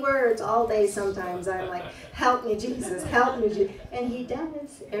 Those 3 words all day sometimes. I'm like, help me, Jesus. Help me, Jesus. And He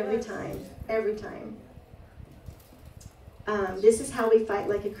does every time. Every time. This is how we fight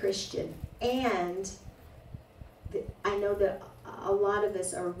like a Christian. And I know that a lot of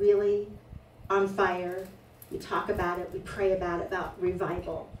us are really on fire. We talk about it. We pray about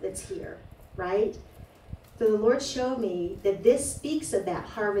revival that's here, right? So the Lord showed me that this speaks of that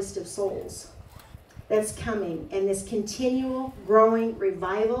harvest of souls that's coming and this continual growing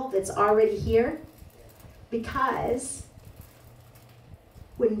revival that's already here. Because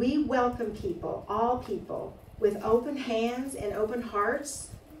when we welcome people, all people, with open hands and open hearts,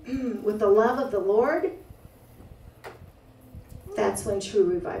 with the love of the Lord, that's when true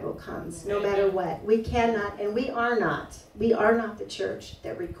revival comes, no matter what. We cannot, and we are not the church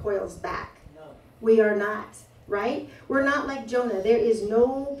that recoils back. We are not, right? We're not like Jonah. There is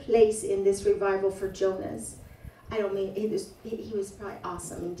no place in this revival for Jonahs. I don't mean, he was probably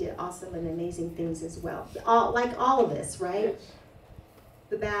awesome and did awesome and amazing things as well. Like all of us, right?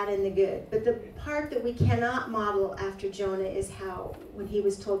 The bad and the good. But the part that we cannot model after Jonah is how, when he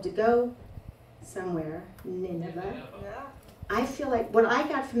was told to go somewhere, Nineveh, Yeah. I feel like what I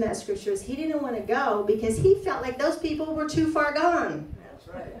got from that scripture is he didn't want to go because he felt like those people were too far gone. That's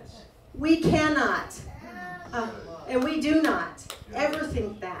right. We cannot, and we do not ever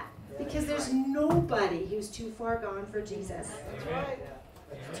think that, because there's nobody who's too far gone for Jesus That's right.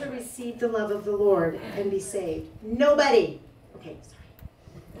 to receive the love of the Lord and be saved. Nobody. Okay,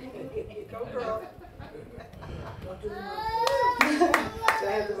 sorry. Go girl. Do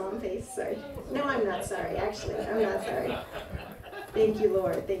I have the mom face? Sorry. No, I'm not sorry. Actually, I'm not sorry. Thank you,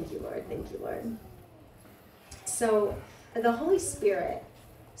 Lord. Thank you, Lord. Thank you, Lord. So, the Holy Spirit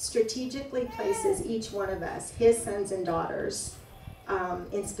strategically places each one of us, His sons and daughters,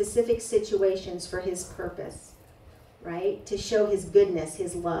 in specific situations for His purpose, right? To show His goodness,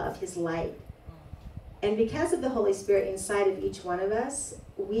 His love, His light. And because of the Holy Spirit inside of each one of us,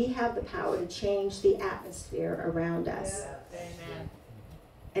 we have the power to change the atmosphere around us. Amen.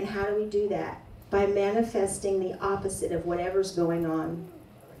 And how do we do that? By manifesting the opposite of whatever's going on.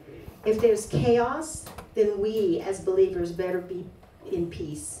 If there's chaos, then we as believers better be in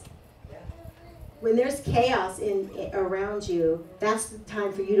peace. When there's chaos around you, that's the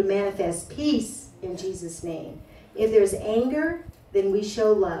time for you to manifest peace in Jesus' name. If there's anger, then we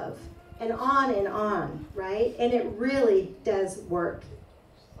show love. And on, right? And it really does work.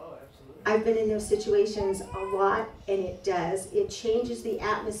 I've been in those situations a lot, and it does. It changes the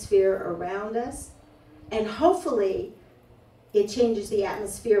atmosphere around us, and hopefully it changes the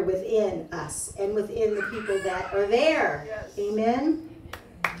atmosphere within us and within the people that are there. Yes. Amen?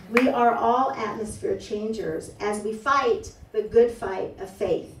 We are all atmosphere changers as we fight the good fight of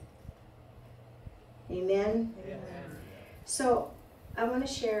faith. Amen? Amen. So I want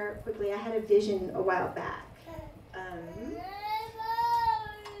to share quickly. I had a vision a while back.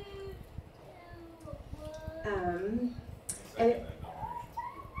 And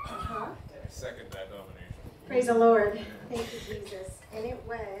Second that nomination. praise the Lord. Thank you, Jesus. And it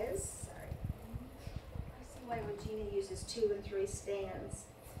was, sorry. I see why when Gina uses 2 and 3 stands.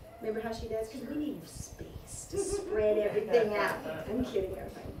 Remember how she does? Because we need space to spread everything out. I'm kidding, I'm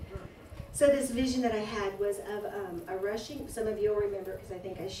fine. So this vision that I had was of a rushing, some of you will remember because I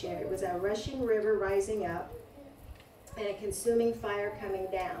think I shared, it was a rushing river rising up and a consuming fire coming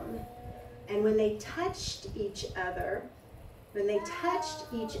down. And when they touched each other, When they touched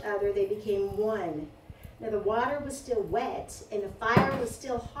each other, they became one. Now the water was still wet and the fire was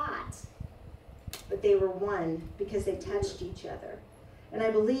still hot, but they were one because they touched each other. And I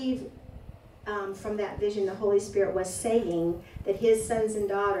believe from that vision, the Holy Spirit was saying that his sons and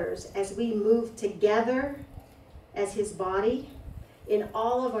daughters, as we move together as his body in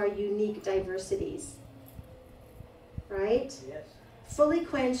all of our unique diversities, right? Yes. Fully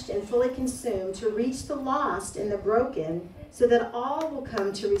quenched and fully consumed to reach the lost and the broken so that all will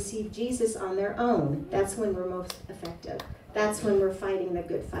come to receive Jesus on their own. That's when we're most effective. That's when we're fighting the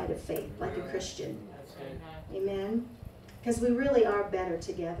good fight of faith, like a Christian. Amen? Because we really are better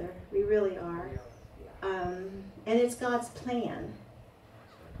together. We really are. And it's God's plan.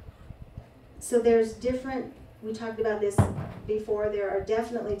 So there's different, we talked about this before, there are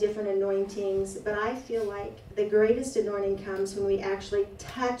definitely different anointings, but I feel like the greatest anointing comes when we actually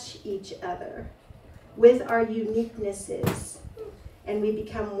touch each other with our uniquenesses and we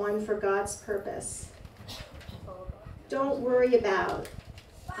become one for God's purpose. Don't worry about,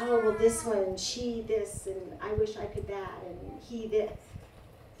 oh, well, this one, she this, and I wish I could that, and he this.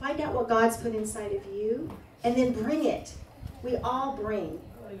 Find out what God's put inside of you, and then bring it. We all bring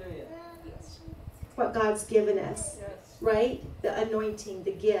what God's given us, right? The anointing,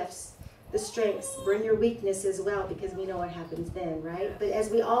 the gifts, the strengths. Bring your weakness as well, because we know what happens then, right? But as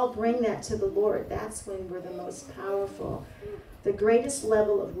we all bring that to the Lord, that's when we're the most powerful. The greatest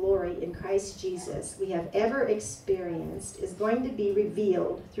level of glory in Christ Jesus we have ever experienced is going to be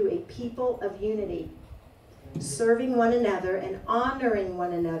revealed through a people of unity, serving one another and honoring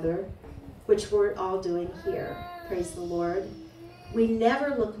one another, which we're all doing here. Praise the Lord. We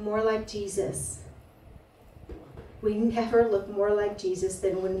never look more like Jesus. We never look more like Jesus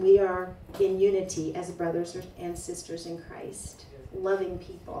than when we are in unity as brothers and sisters in Christ, loving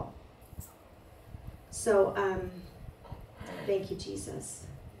people. So, thank you, Jesus.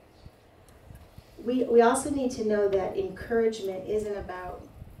 We also need to know that encouragement isn't about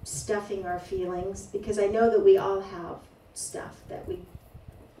stuffing our feelings, because I know that we all have stuff that we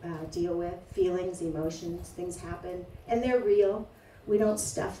deal with, feelings, emotions, things happen, and they're real. We don't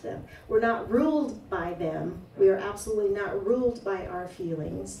stuff them. We're not ruled by them. We are absolutely not ruled by our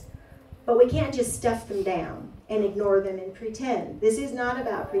feelings. But we can't just stuff them down and ignore them and pretend. This is not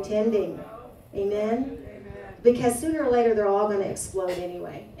about pretending. Amen? Because sooner or later, they're all going to explode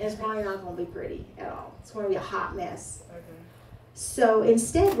anyway. And it's probably not going to be pretty at all. It's going to be a hot mess. So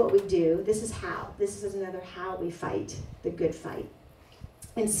instead, what we do, this is another how we fight the good fight.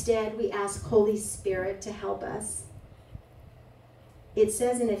 Instead, we ask Holy Spirit to help us. It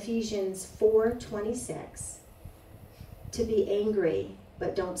says in Ephesians 4:26 to be angry,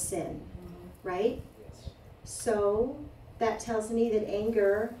 but don't sin, right? So that tells me that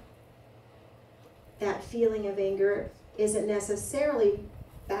anger, that feeling of anger, isn't necessarily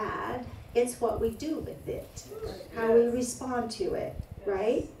bad. It's what we do with it, how we respond to it,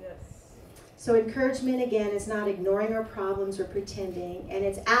 right? So encouragement, again, is not ignoring our problems or pretending, and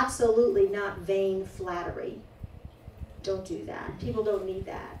it's absolutely not vain flattery. Don't do that. People don't need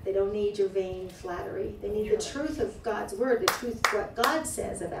that. They don't need your vain flattery. They need the truth of God's word, the truth of what God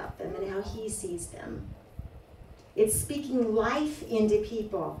says about them and how he sees them. It's speaking life into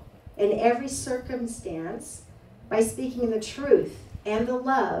people in every circumstance by speaking the truth and the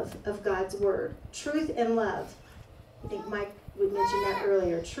love of God's word. Truth and love. I think Mike would mention that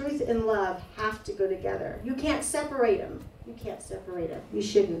earlier. Truth and love have to go together. You can't separate them. You can't separate them. You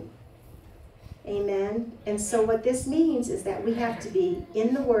shouldn't. Amen. And so what this means is that we have to be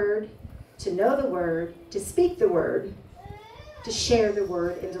in the word, to know the word, to speak the word, to share the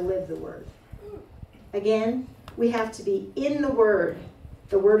word, and to live the word. Again, we have to be in the word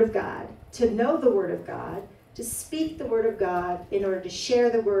of God, to know the word of God, to speak the word of God in order to share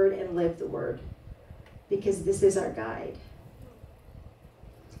the word and live the word, because this is our guide.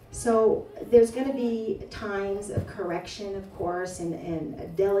 So there's going to be times of correction, of course, and a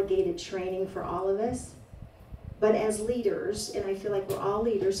delegated training for all of us. But as leaders, and I feel like we're all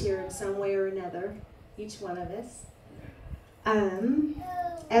leaders here in some way or another, each one of us,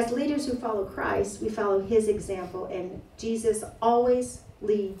 as leaders who follow Christ, we follow his example, and Jesus always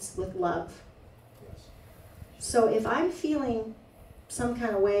leads with love. So if I'm feeling some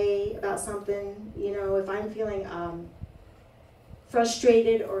kind of way about something, if I'm feeling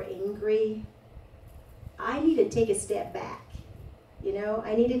frustrated or angry, I need to take a step back.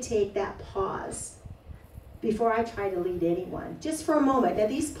 I need to take that pause before I try to lead anyone. Just for a moment. Now,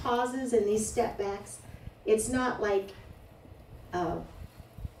 these pauses and these step backs, it's not like a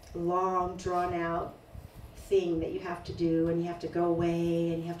long, drawn-out thing that you have to do and you have to go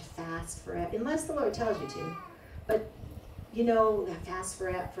away and you have to fast for it, unless the Lord tells you to. But fast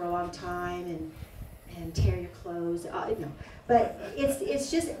for a long time and tear your clothes. No. But it's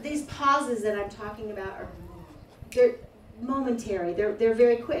just these pauses that I'm talking about they're momentary. They're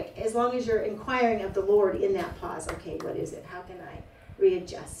very quick. As long as you're inquiring of the Lord in that pause. Okay, what is it? How can I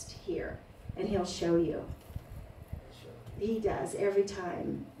readjust here? And He'll show you. He does every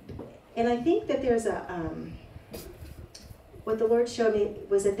time. And I think that there's what the Lord showed me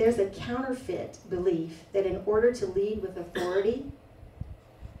was that there's a counterfeit belief that in order to lead with authority,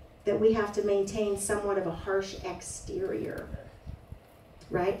 that we have to maintain somewhat of a harsh exterior,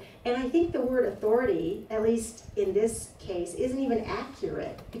 right? And I think the word authority, at least in this case, isn't even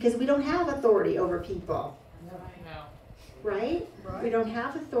accurate because we don't have authority over people, No. right? We don't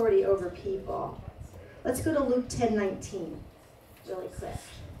have authority over people. Let's go to Luke 10:19 really quick.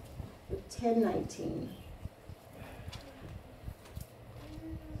 Luke 10:19.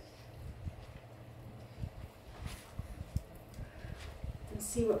 Let's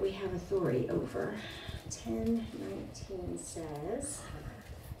see what we have authority over. 10:19 says,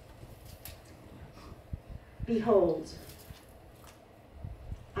 "Behold,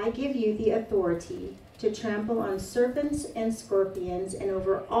 I give you the authority to trample on serpents and scorpions and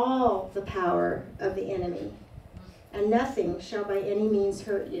over all the power of the enemy, and nothing shall by any means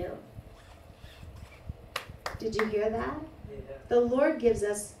hurt you." Did you hear that? The Lord gives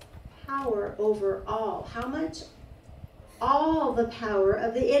us power over all. How much? All the power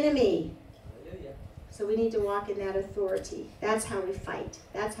of the enemy. So we need to walk in that authority. That's how we fight.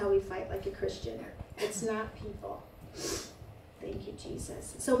 That's how we fight like a Christian. It's not people. Thank you,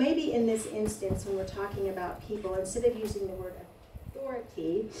 Jesus. So maybe in this instance, when we're talking about people, instead of using the word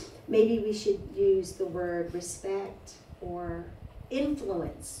authority, maybe we should use the word respect or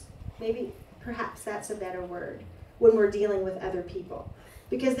influence. Maybe, perhaps that's a better word when we're dealing with other people.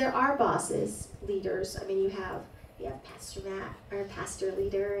 Because there are bosses, leaders. I mean, you have Pastor Matt, our pastor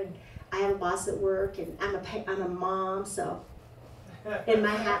leader, and I have a boss at work, and I'm a mom, so in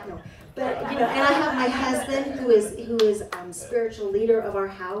my hat, no. But and I have my husband who is spiritual leader of our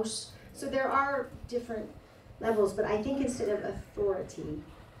house. So there are different levels, but I think instead of authority,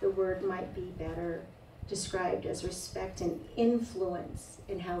 the word might be better described as respect and influence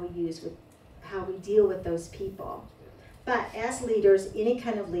in how we deal with those people. But as leaders, any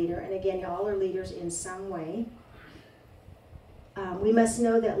kind of leader, and again, y'all are leaders in some way, we must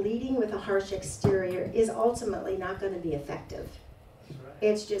know that leading with a harsh exterior is ultimately not going to be effective.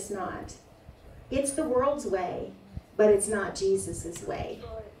 It's just not. It's the world's way, but it's not Jesus's way,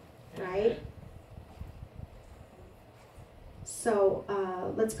 right? So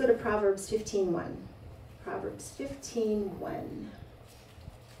let's go to Proverbs 15:1. Proverbs 15:1.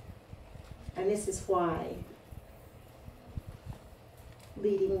 And this is why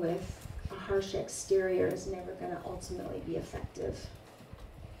leading with a harsh exterior is never going to ultimately be effective.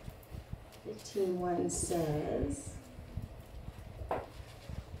 15:1 says,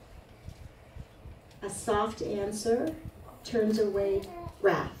 "A soft answer turns away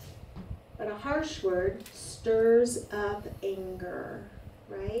wrath, but a harsh word stirs up anger,"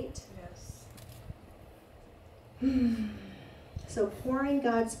 right? Yes. So pouring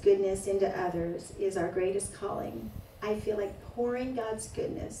God's goodness into others is our greatest calling. I feel like pouring God's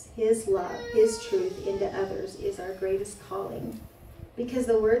goodness, His love, His truth into others is our greatest calling. Because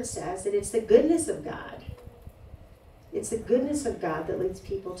the Word says that it's the goodness of God. It's the goodness of God that leads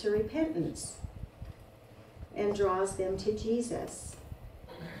people to repentance and draws them to Jesus.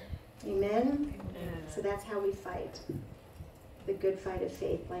 Amen? So that's how we fight the good fight of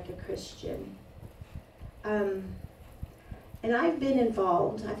faith like a Christian. And I've been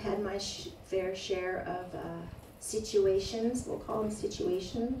involved. I've had my fair share of situations, we'll call them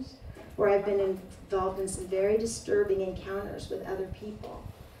situations, where I've been involved in some very disturbing encounters with other people.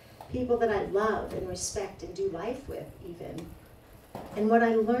 People that I love and respect and do life with even. And what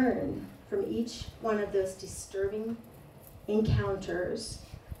I learned from each one of those disturbing encounters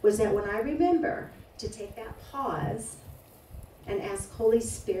was that when I remember to take that pause and ask Holy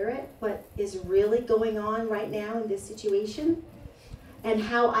Spirit what is really going on right now in this situation and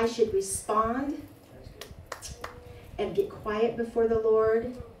how I should respond and get quiet before the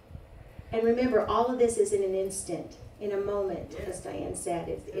Lord. And remember, all of this is in an instant, in a moment, as Diane said.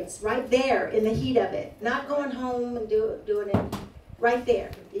 It's right there in the heat of it. Not going home and doing it right there.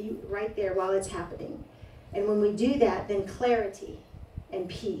 Right there while it's happening. And when we do that, then clarity and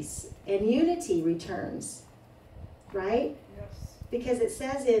peace and unity returns. Right? Yes. Because it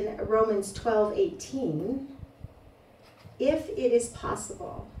says in Romans 12:18, if it is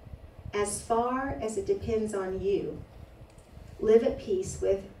possible, as far as it depends on you, live at peace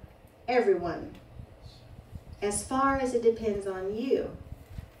with everyone. as far as it depends on you,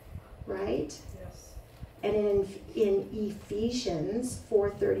 right? Yes. And in Ephesians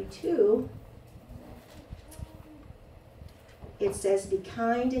 4:32, it says, be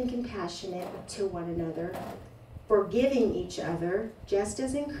kind and compassionate to one another, forgiving each other, just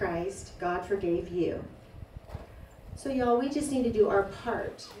as in Christ God forgave you. So y'all, we just need to do our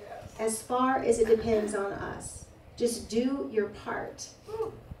part as far as it depends on us. Just do your part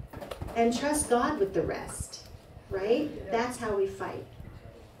and trust God with the rest, right? That's how we fight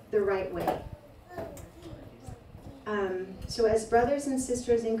the right way. So as brothers and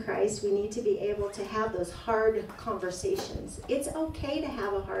sisters in Christ, we need to be able to have those hard conversations. It's okay to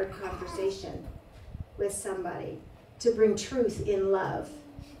have a hard conversation with somebody, to bring truth in love,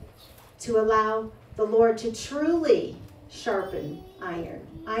 to allow the Lord to truly sharpen iron.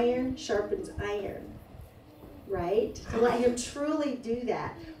 Iron sharpens iron, right? To let him truly do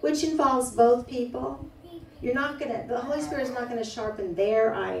that, which involves both people. The Holy Spirit is not going to sharpen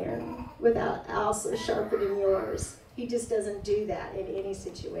their iron without also sharpening yours. He just doesn't do that in any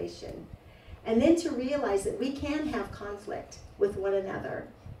situation. And then to realize that we can have conflict with one another,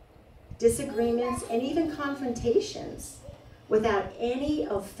 disagreements, and even confrontations without any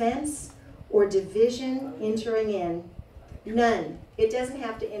offense or division entering in. None. It doesn't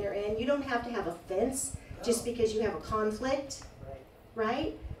have to enter in. You don't have to have offense just because you have a conflict,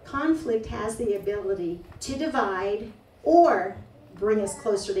 right? Conflict has the ability to divide or bring us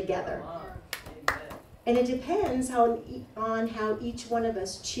closer together. And it depends on how each one of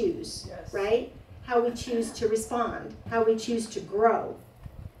us choose, right? How we choose to respond, how we choose to grow.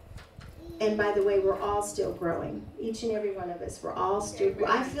 And by the way, we're all still growing. Each and every one of us, we're all still,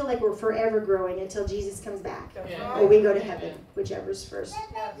 I feel like we're forever growing until Jesus comes back. Or we go to heaven, whichever's first.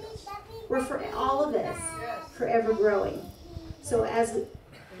 We're all of us forever growing. So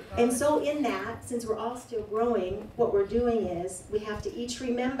in that, since we're all still growing, what we're doing is we have to each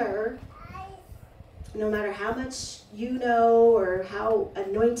remember, no matter how much you know or how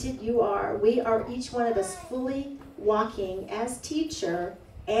anointed you are, we are each one of us fully walking as teacher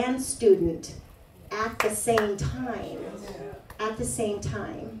and student at the same time. At the same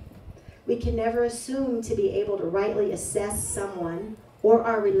time. We can never assume to be able to rightly assess someone or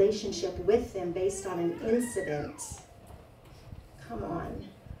our relationship with them based on an incident. Come on.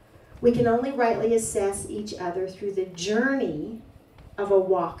 We can only rightly assess each other through the journey of a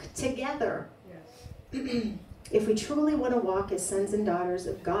walk together. If we truly want to walk as sons and daughters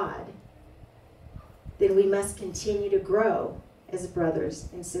of God, then we must continue to grow as brothers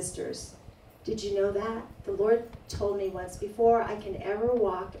and sisters. Did you know that? The Lord told me once, before I can ever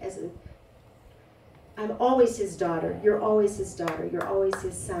walk I'm always his daughter, you're always his daughter, you're always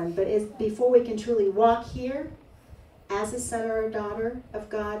his son. But before we can truly walk here as a son or a daughter of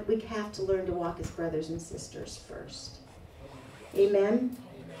God, we have to learn to walk as brothers and sisters first. Amen?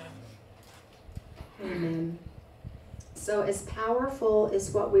 Amen. So as powerful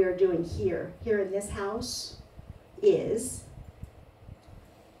as what we are doing here in this house is,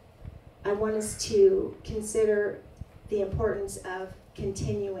 I want us to consider the importance of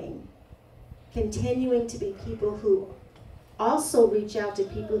continuing to be people who also reach out to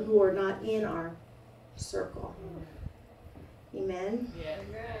people who are not in our circle. Amen?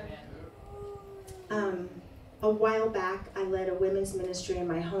 A while back, I led a women's ministry in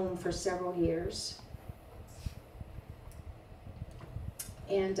my home for several years.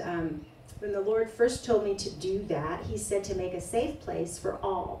 And when the Lord first told me to do that, he said to make a safe place for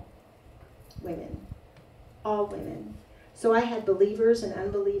all women. All women. So I had believers and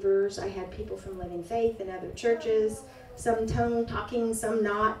unbelievers. I had people from Living Faith and other churches, some tongue talking, some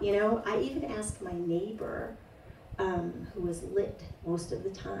not, I even asked my neighbor, who was lit most of the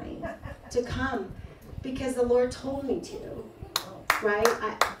time, to come because the Lord told me to, right?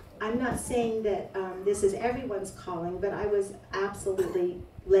 I'm not saying that this is everyone's calling, but I was absolutely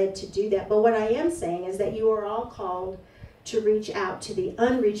led to do that. But what I am saying is that you are all called to reach out to the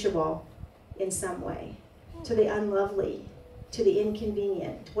unreachable in some way, to the unlovely, to the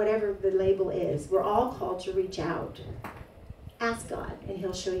inconvenient, whatever the label is. We're all called to reach out. Ask God, and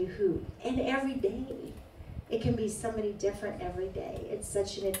he'll show you who. And every day. It can be somebody different every day. It's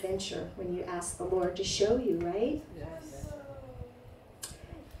such an adventure when you ask the Lord to show you, right? Yes.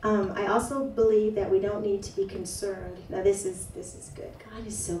 I also believe that we don't need to be concerned. Now this is good. God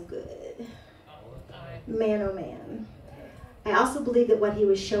is so good. Man, oh man. I also believe that what he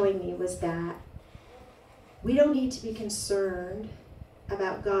was showing me was that we don't need to be concerned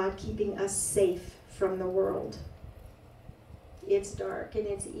about God keeping us safe from the world. It's dark and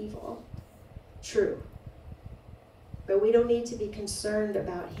it's evil. True. But we don't need to be concerned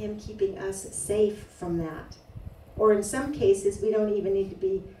about him keeping us safe from that. Or in some cases, we don't even need to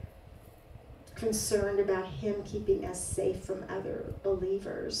be concerned about him keeping us safe from other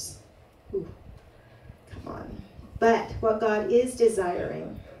believers. Ooh, come on. But what God is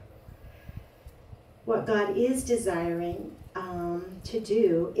desiring to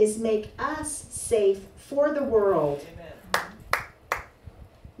do is make us safe for the world. Amen.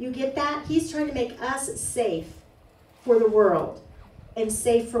 You get that? He's trying to make us safe for the world and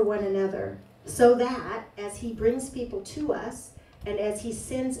safe for one another, so that as he brings people to us and as he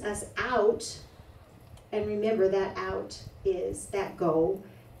sends us out, and remember that out is that go,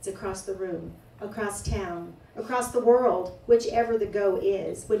 it's across the room, across town, across the world, whichever the go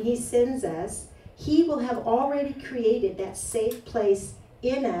is. When he sends us, he will have already created that safe place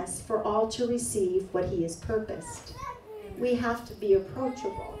in us for all to receive what he has purposed. We have to be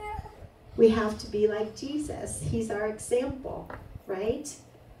approachable. We have to be like Jesus. He's our example, right?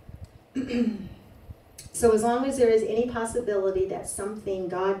 So as long as there is any possibility that something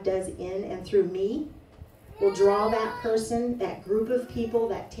God does in and through me will draw that person, that group of people,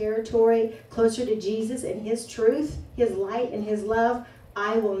 that territory closer to Jesus and his truth, his light and his love,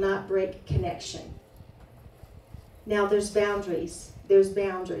 I will not break connection. Now there's boundaries. There's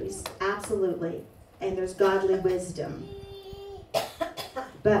boundaries, absolutely. And there's godly wisdom.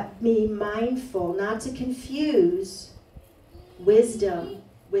 But be mindful not to confuse wisdom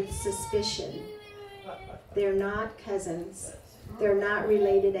with suspicion. They're not cousins. They're not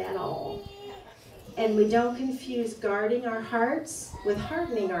related at all. And we don't confuse guarding our hearts with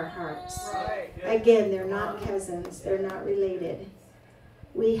hardening our hearts. Again, they're not cousins. They're not related.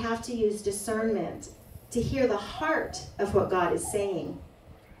 We have to use discernment to hear the heart of what God is saying.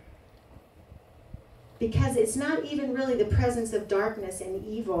 Because it's not even really the presence of darkness and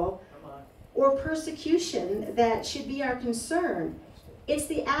evil or persecution that should be our concern. It's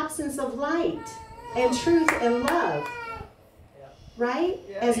the absence of light and truth and love. Right?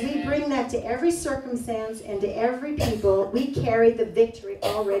 As we bring that to every circumstance and to every people, we carry the victory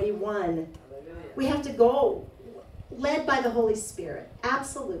already won. We have to go led by the Holy Spirit.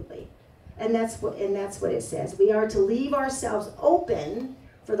 Absolutely. And that's what it says. We are to leave ourselves open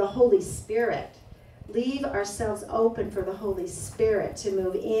for the Holy Spirit. Leave ourselves open for the Holy Spirit to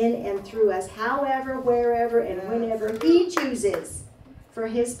move in and through us, however, wherever, and whenever he chooses for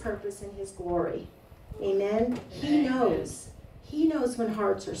his purpose and his glory. Amen? He knows. He knows when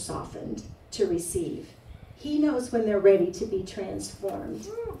hearts are softened to receive. He knows when they're ready to be transformed.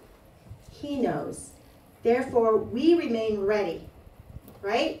 He knows. Therefore, we remain ready,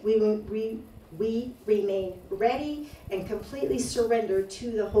 right? We remain ready and completely surrendered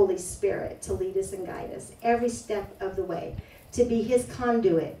to the Holy Spirit to lead us and guide us every step of the way, to be his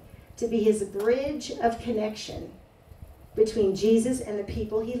conduit, to be his bridge of connection between Jesus and the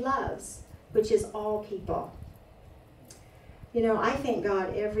people he loves, which is all people. You know, I thank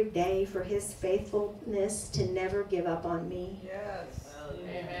God every day for his faithfulness to never give up on me. Yes.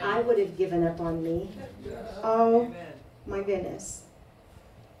 Amen. I would have given up on me. Oh, my goodness.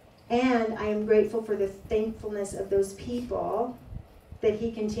 And I am grateful for the thankfulness of those people that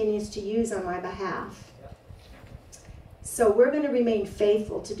he continues to use on my behalf. So we're going to remain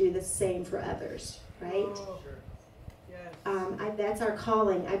faithful to do the same for others, right? That's our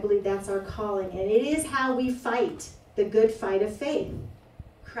calling. I believe that's our calling. And it is how we fight the good fight of faith.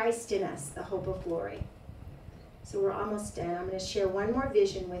 Christ in us, the hope of glory. So we're almost done. I'm going to share one more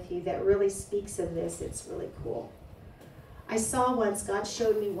vision with you that really speaks of this. It's really cool. I saw once, God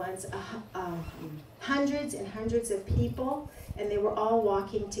showed me once, hundreds and hundreds of people, and they were all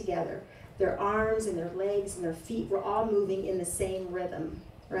walking together. Their arms and their legs and their feet were all moving in the same rhythm,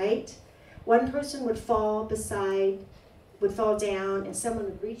 right? One person would fall down, and someone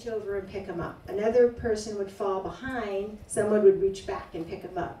would reach over and pick them up. Another person would fall behind, someone would reach back and pick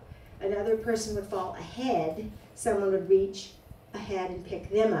them up. Another person would fall ahead, someone would reach ahead and pick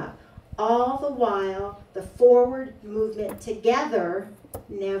them up. All the while, the forward movement together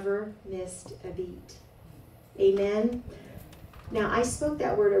never missed a beat. Amen? Now, I spoke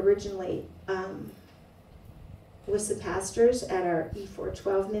that word originally with the pastors at our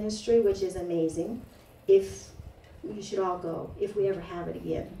E412 ministry, which is amazing. You should all go, if we ever have it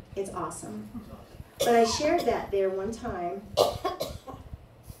again. It's awesome. But I shared that there one time.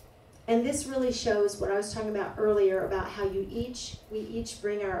 And this really shows what I was talking about earlier about how we each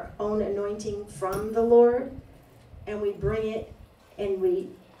bring our own anointing from the Lord, and we bring it, and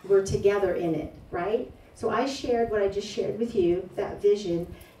we're together in it, right? So I shared what I just shared with you, that vision,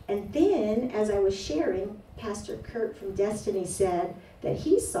 and then as I was sharing, Pastor Kurt from Destiny said that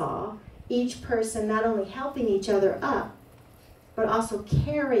he saw each person not only helping each other up, but also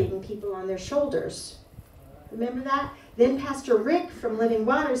carrying people on their shoulders. Remember that? Then Pastor Rick from Living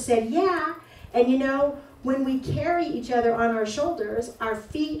Water said, yeah. And you know, when we carry each other on our shoulders, our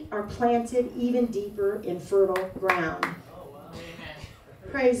feet are planted even deeper in fertile ground.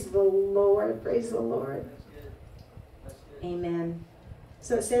 Praise the Lord. Praise the Lord. Amen.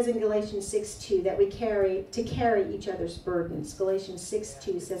 So it says in Galatians 6:2 that we carry each other's burdens. Galatians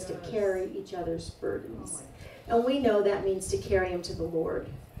 6:2 says to carry each other's burdens. And we know that means to carry them to the Lord.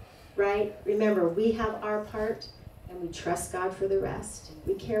 Right? Remember, we have our part and we trust God for the rest.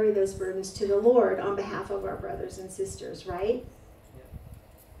 We carry those burdens to the Lord on behalf of our brothers and sisters, right?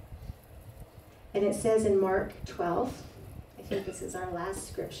 And it says in Mark 12, I think this is our last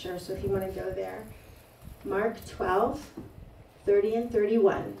scripture, so if you want to go there. Mark 12, 30 and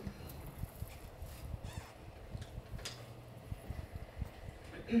 31.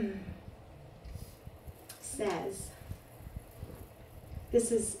 Says,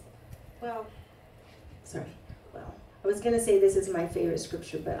 this is, well, I was going to say this is my favorite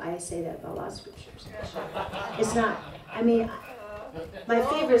scripture, but I say that about a lot of scriptures. It's not, I mean, my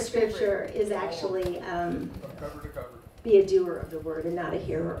favorite scripture is actually Cover to cover. be a doer of the word and not a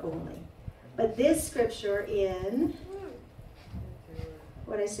hearer only. But this scripture in,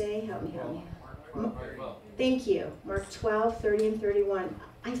 what I say? Help me. Thank you. Mark 12, 30 and 31.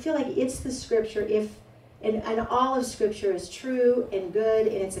 I feel like it's the scripture and all of scripture is true and good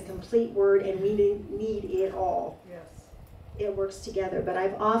and it's a complete word and we need it all. Yes. It works together. But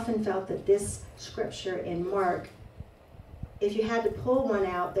I've often felt that this scripture in Mark, if you had to pull one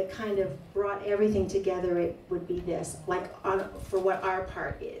out that kind of brought everything together, it would be this, for what our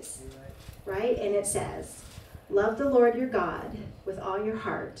part is. Right? And it says, love the Lord your God with all your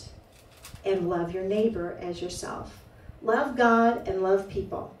heart and love your neighbor as yourself. Love God and love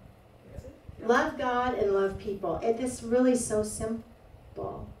people. Love God and love people. It's really so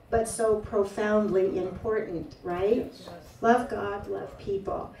simple, but so profoundly important, right? Love God, love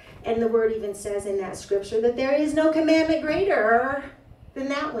people. And the word even says in that scripture that there is no commandment greater than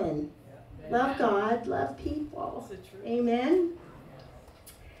that one. Love God, love people. Amen?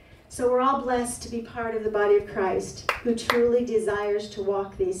 So we're all blessed to be part of the body of Christ who truly desires to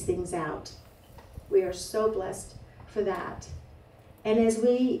walk these things out. We are so blessed for that. And as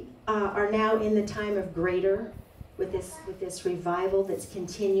we are now in the time of greater, with this revival that's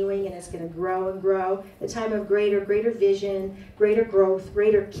continuing and it's going to grow and grow, the time of greater vision, greater growth,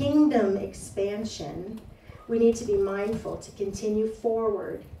 greater kingdom expansion, we need to be mindful to continue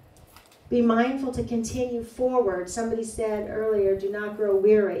forward. Be mindful to continue forward. Somebody said earlier, do not grow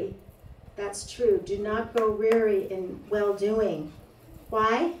weary. That's true. Do not grow weary in well-doing.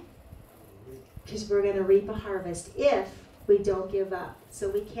 Why? Because we're going to reap a harvest if we don't give up. So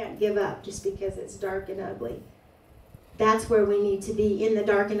we can't give up just because it's dark and ugly. That's where we need to be, in the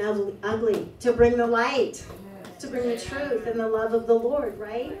dark and ugly, to bring the light, to bring the truth and the love of the Lord,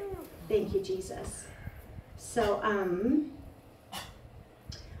 right? Thank you, Jesus. So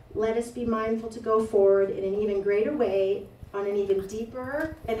let us be mindful to go forward in an even greater way, on an even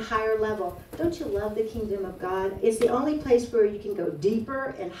deeper and higher level. Don't you love the kingdom of God? It's the only place where you can go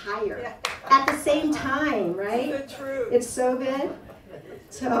deeper and higher at the same time, right? It's so good.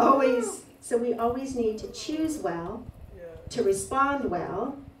 So we always need to choose well, to respond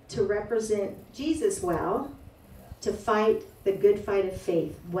well, to represent Jesus well, to fight the good fight of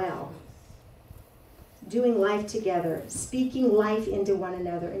faith well. Doing life together, speaking life into one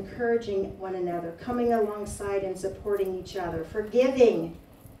another, encouraging one another, coming alongside and supporting each other, forgiving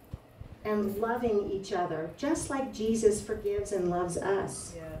and loving each other, just like Jesus forgives and loves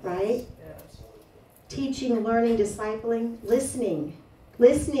us, right? Yes. Teaching, learning, discipling, listening,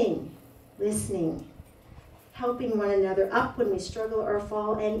 helping one another up when we struggle or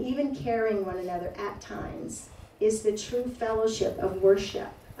fall, and even carrying one another at times is the true fellowship of worship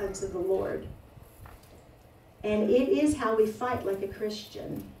unto the Lord. And it is how we fight like a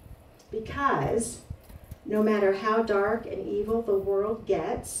Christian, because no matter how dark and evil the world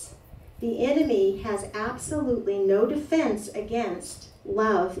gets, the enemy has absolutely no defense against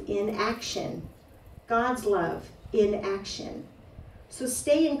love in action, God's love in action. So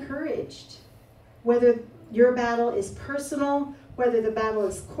stay encouraged, whether your battle is personal, whether the battle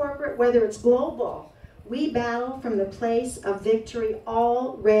is corporate, whether it's global. We battle from the place of victory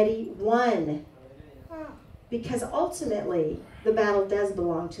already won. Because ultimately, the battle does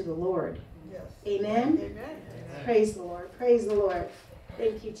belong to the Lord. Yes. Amen? Amen. Praise the Lord. Praise the Lord.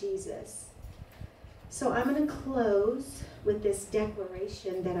 Thank you, Jesus. So I'm going to close with this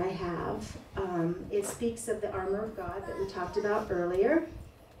declaration that I have. It speaks of the armor of God that we talked about earlier.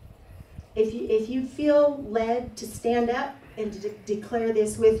 If you feel led to stand up and to declare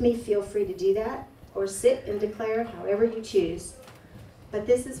this with me, feel free to do that. or sit and declare however you choose. But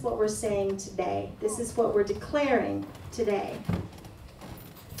this is what we're saying today. This is what we're declaring today.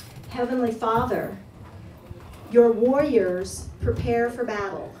 Heavenly Father, your warriors prepare for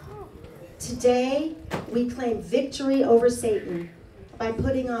battle. Today, we claim victory over Satan by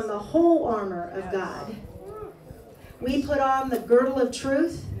putting on the whole armor of God. We put on the girdle of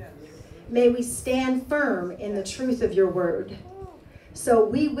truth. May we stand firm in the truth of your word. So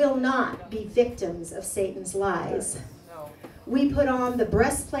we will not be victims of Satan's lies. We put on the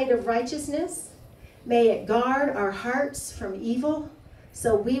breastplate of righteousness. May it guard our hearts from evil,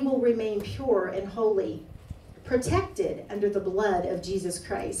 so we will remain pure and holy, protected under the blood of Jesus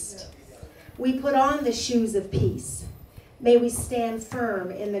Christ. We put on the shoes of peace. May we stand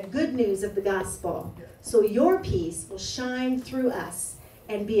firm in the good news of the gospel, so your peace will shine through us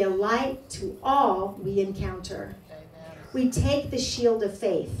and be a light to all we encounter. We take the shield of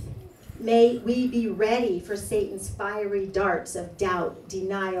faith. May we be ready for Satan's fiery darts of doubt,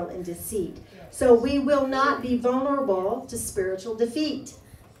 denial, and deceit, so we will not be vulnerable to spiritual defeat.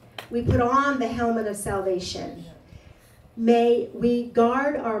 We put on the helmet of salvation. May we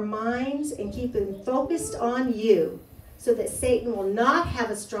guard our minds and keep them focused on you, so that Satan will not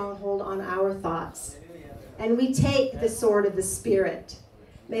have a stronghold on our thoughts. And we take the sword of the Spirit.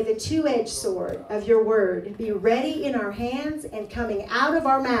 May the two-edged sword of your word be ready in our hands and coming out of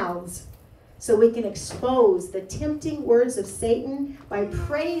our mouths, so we can expose the tempting words of Satan by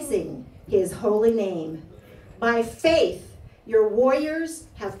praising his holy name. By faith, your warriors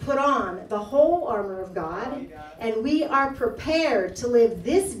have put on the whole armor of God, and we are prepared to live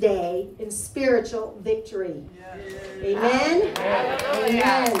this day in spiritual victory. Amen? Hallelujah.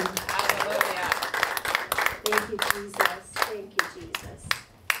 Amen. Hallelujah. Thank you, Jesus. Thank you, Jesus.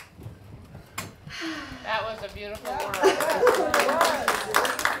 That was a beautiful word.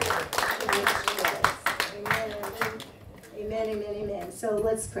 Amen, amen, amen. So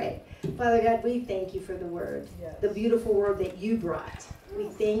let's pray. Father God, we thank you for the word, the beautiful word that you brought. We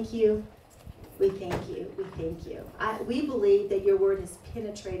thank you. We thank you. We thank you. We believe that your word has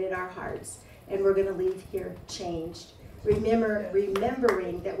penetrated our hearts, and we're going to leave here changed.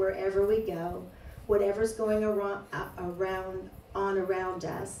 Remembering that wherever we go, whatever's going around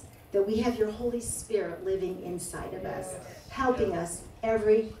us, that we have your Holy Spirit living inside of us, helping us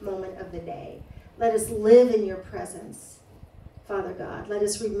every moment of the day. Let us live in your presence, Father God. Let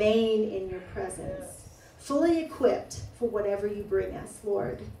us remain in your presence, fully equipped for whatever you bring us,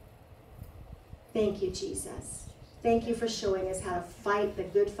 Lord. Thank you, Jesus. Thank you for showing us how to fight the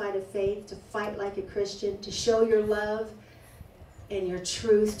good fight of faith, to fight like a Christian, to show your love and your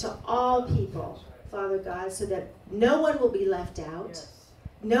truth to all people, Father God, so that no one will be left out,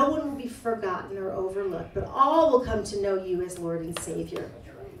 no one will be forgotten or overlooked, but all will come to know you as Lord and Savior.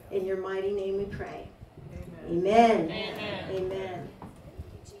 In your mighty name we pray. Amen. Amen. Amen. Thank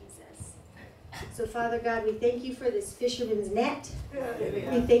you, Jesus. So, Father God, we thank you for this fisherman's net.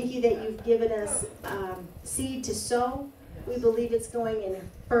 We thank you that you've given us seed to sow. We believe it's going in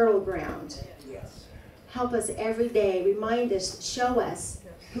fertile ground. Help us every day. Remind us, show us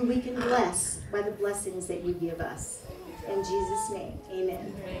who we can bless by the blessings that you give us. In Jesus' name,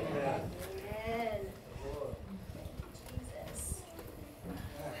 amen. Amen. Amen. Jesus.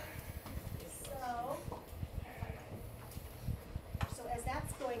 So as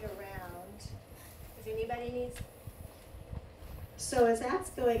that's going around, if anybody needs... So as that's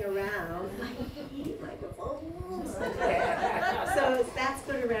going around, microphones. So as that's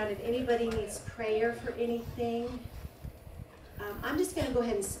going around, if anybody needs prayer for anything, I'm just going to go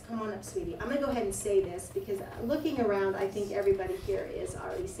ahead and, come on up, sweetie. I'm going to go ahead and say this because looking around, I think everybody here is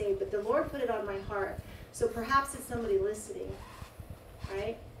already saved. But the Lord put it on my heart. So perhaps it's somebody listening,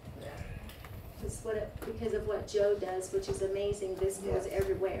 right? Because of what Joe does, which is amazing. This goes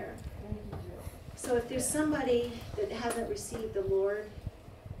everywhere. So if there's somebody that hasn't received the Lord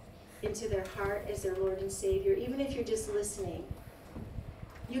into their heart as their Lord and Savior, even if you're just listening,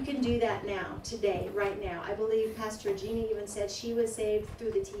 you can do that now, today, right now. I believe Pastor Jeannie even said she was saved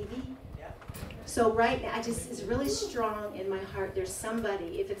through the TV. So right now, it's really strong in my heart. There's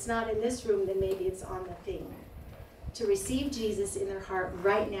somebody, if it's not in this room, then maybe it's on the thing, to receive Jesus in their heart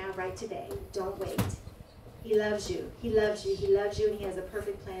right now, right today. Don't wait. He loves you. He loves you. He loves you, and he has a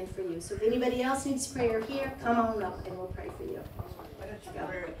perfect plan for you. So if anybody else needs prayer here, come on up, and we'll pray for you. Why don't you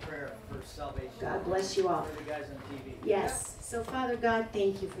pray a prayer for salvation? God bless you all. For the guys on TV. Yes. So, Father God,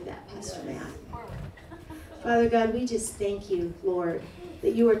 thank you for that, Pastor Matt. Father God, we just thank you, Lord,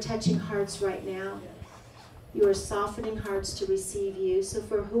 that you are touching hearts right now. You are softening hearts to receive you. So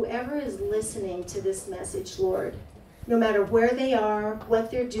for whoever is listening to this message, Lord, no matter where they are,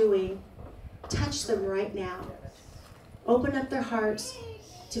 what they're doing, touch them right now. Open up their hearts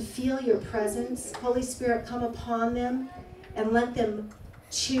to feel your presence. Holy Spirit, come upon them and let them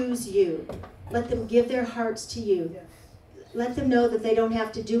choose you. Let them give their hearts to you. Let them know that they don't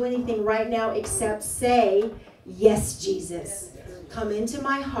have to do anything right now except say, yes, Jesus. Come into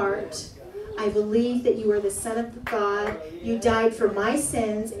my heart. I believe that you are the Son of God. You died for my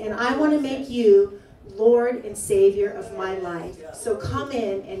sins, and I want to make you Lord and Savior of my life. So come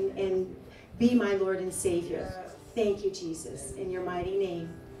in and be my Lord and Savior. Thank you, Jesus. In your mighty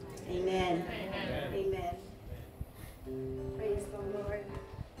name. Amen. Amen. Praise the Lord.